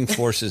fucking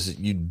forces that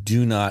you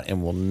do not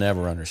and will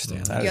never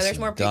understand. That there's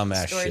more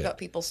dumbass stories shit about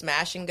people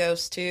smashing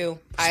ghosts too.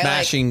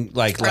 Smashing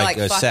like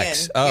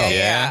sex. Oh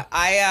yeah.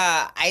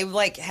 I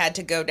like had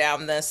to go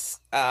down this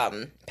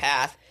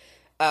path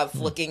of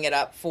looking it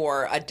up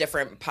for a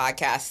different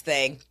podcast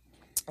thing.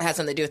 It has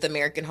something to do with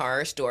American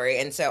Horror Story.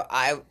 And so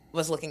I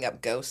was looking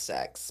up ghost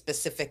sex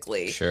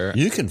specifically. Sure.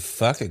 You can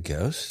fuck a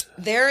ghost?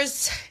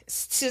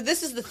 So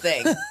this is the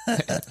thing.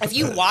 If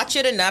you watch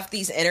it enough,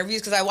 these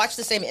interviews, because I watch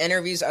the same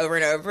interviews over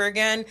and over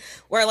again,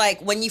 where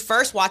like when you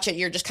first watch it,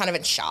 you're just kind of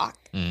in shock.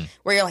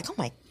 Where you're like, oh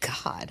my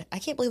God, I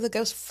can't believe the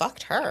ghost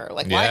fucked her.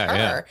 Like, why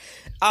her?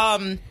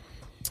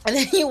 And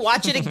then you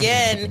watch it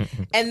again,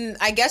 and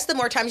I guess the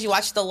more times you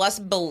watch, the less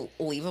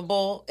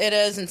believable it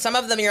is. And some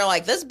of them you're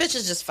like, this bitch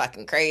is just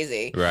fucking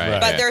crazy. Right.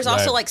 But there's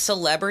also like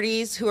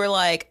celebrities who are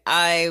like,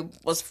 I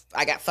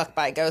got fucked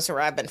by a ghost,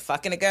 or I've been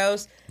fucking a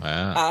ghost.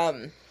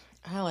 Wow.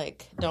 I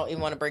like don't even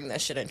want to bring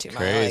this shit into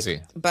crazy. My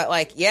like, but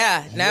like,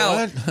 yeah,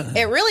 no,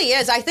 it really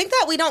is. I think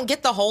that we don't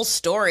get the whole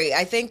story.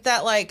 I think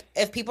that like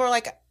if people are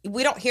like,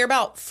 we don't hear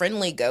about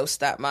friendly ghosts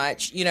that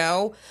much, you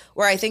know,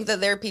 where I think that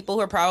there are people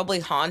who are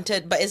probably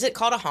haunted. But is it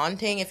called a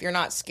haunting if you're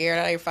not scared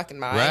out of your fucking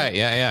mind? Right.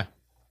 Yeah.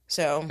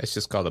 So it's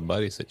just called a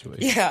buddy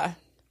situation. Yeah.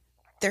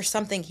 There's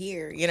something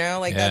here, you know,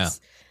 like that's.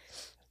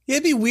 Yeah,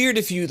 it'd be weird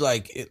if you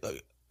like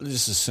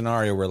just a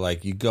scenario where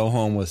like you go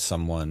home with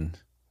someone,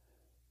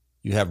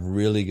 you have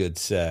really good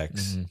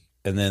sex,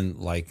 and then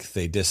like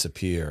they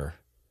disappear.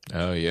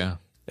 Oh yeah.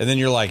 And then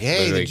you're like,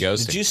 hey,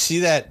 did you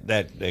see that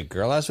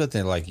girl I was with?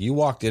 And they're like, you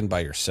walked in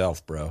by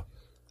yourself, bro.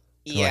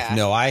 Yeah. Like,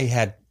 no, I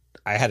had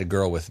a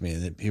girl with me,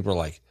 and then people are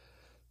like,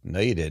 no,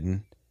 you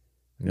didn't.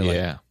 And you're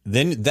like,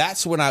 then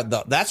that's when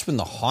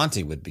the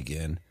haunting would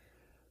begin.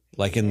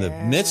 Like in the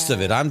midst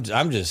of it, I'm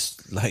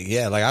just like,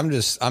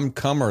 I'm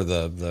Cummer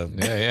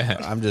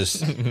I'm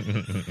just I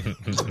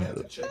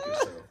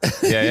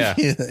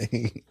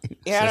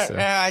don't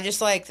know. I just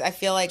like I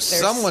feel like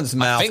there's someone's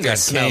mouth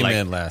came like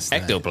in last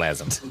night.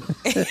 Ectoplasm.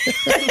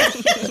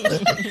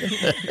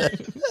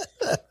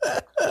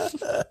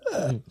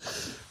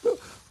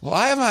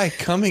 Why am I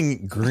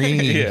coming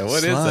green?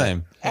 What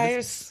slime?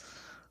 is that?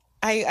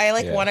 I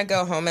like want to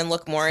go home and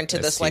look more into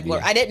this. Like,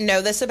 I didn't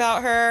know this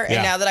about her,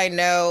 and now that I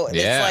know,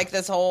 it's like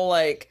this whole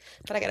like.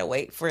 But I gotta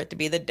wait for it to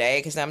be the day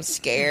because I'm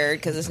scared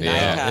because it's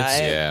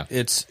nighttime.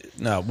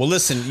 Well,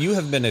 listen, you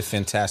have been a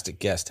fantastic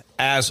guest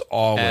as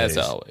always.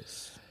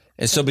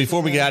 And so,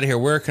 before we get out of here,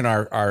 where can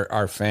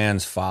our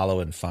fans follow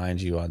and find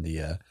you on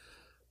the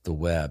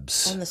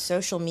webs? On the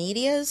social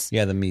medias?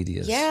 Yeah, the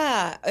medias.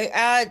 Yeah,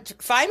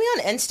 find me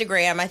on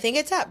Instagram. I think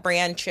it's at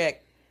Brand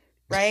Chick.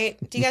 Right?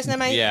 Do you guys know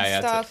my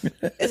stuff?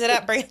 Is it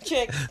at Brand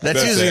Chick?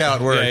 That's usually how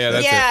it works.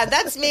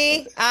 That's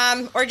me.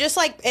 Or just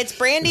like it's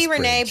Brandy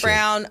Renee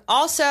Brown.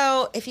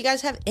 Also, if you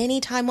guys have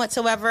any time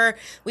whatsoever,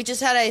 we just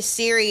had a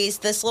series,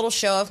 this little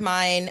show of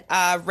mine,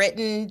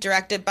 written,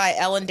 directed by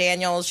Ellen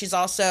Daniels. She's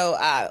also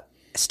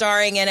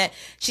starring in it.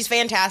 She's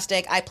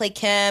fantastic. I play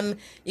Kim.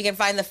 You can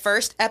find the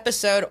first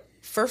episode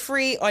for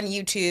free on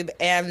YouTube,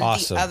 and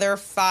the other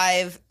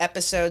 5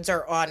 episodes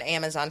are on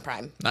Amazon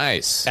Prime.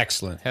 Nice.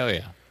 Excellent. Hell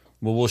yeah.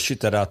 Well, we'll shoot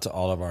that out to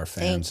all of our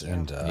fans.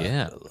 And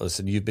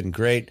listen, you've been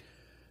great.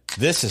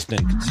 This has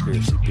been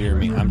Conspiracy Beer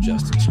Me. I'm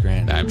Justin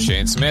Scranton. I'm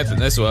Shane Smith,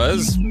 and this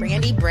was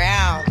Brandy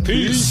Brown.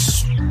 Peace.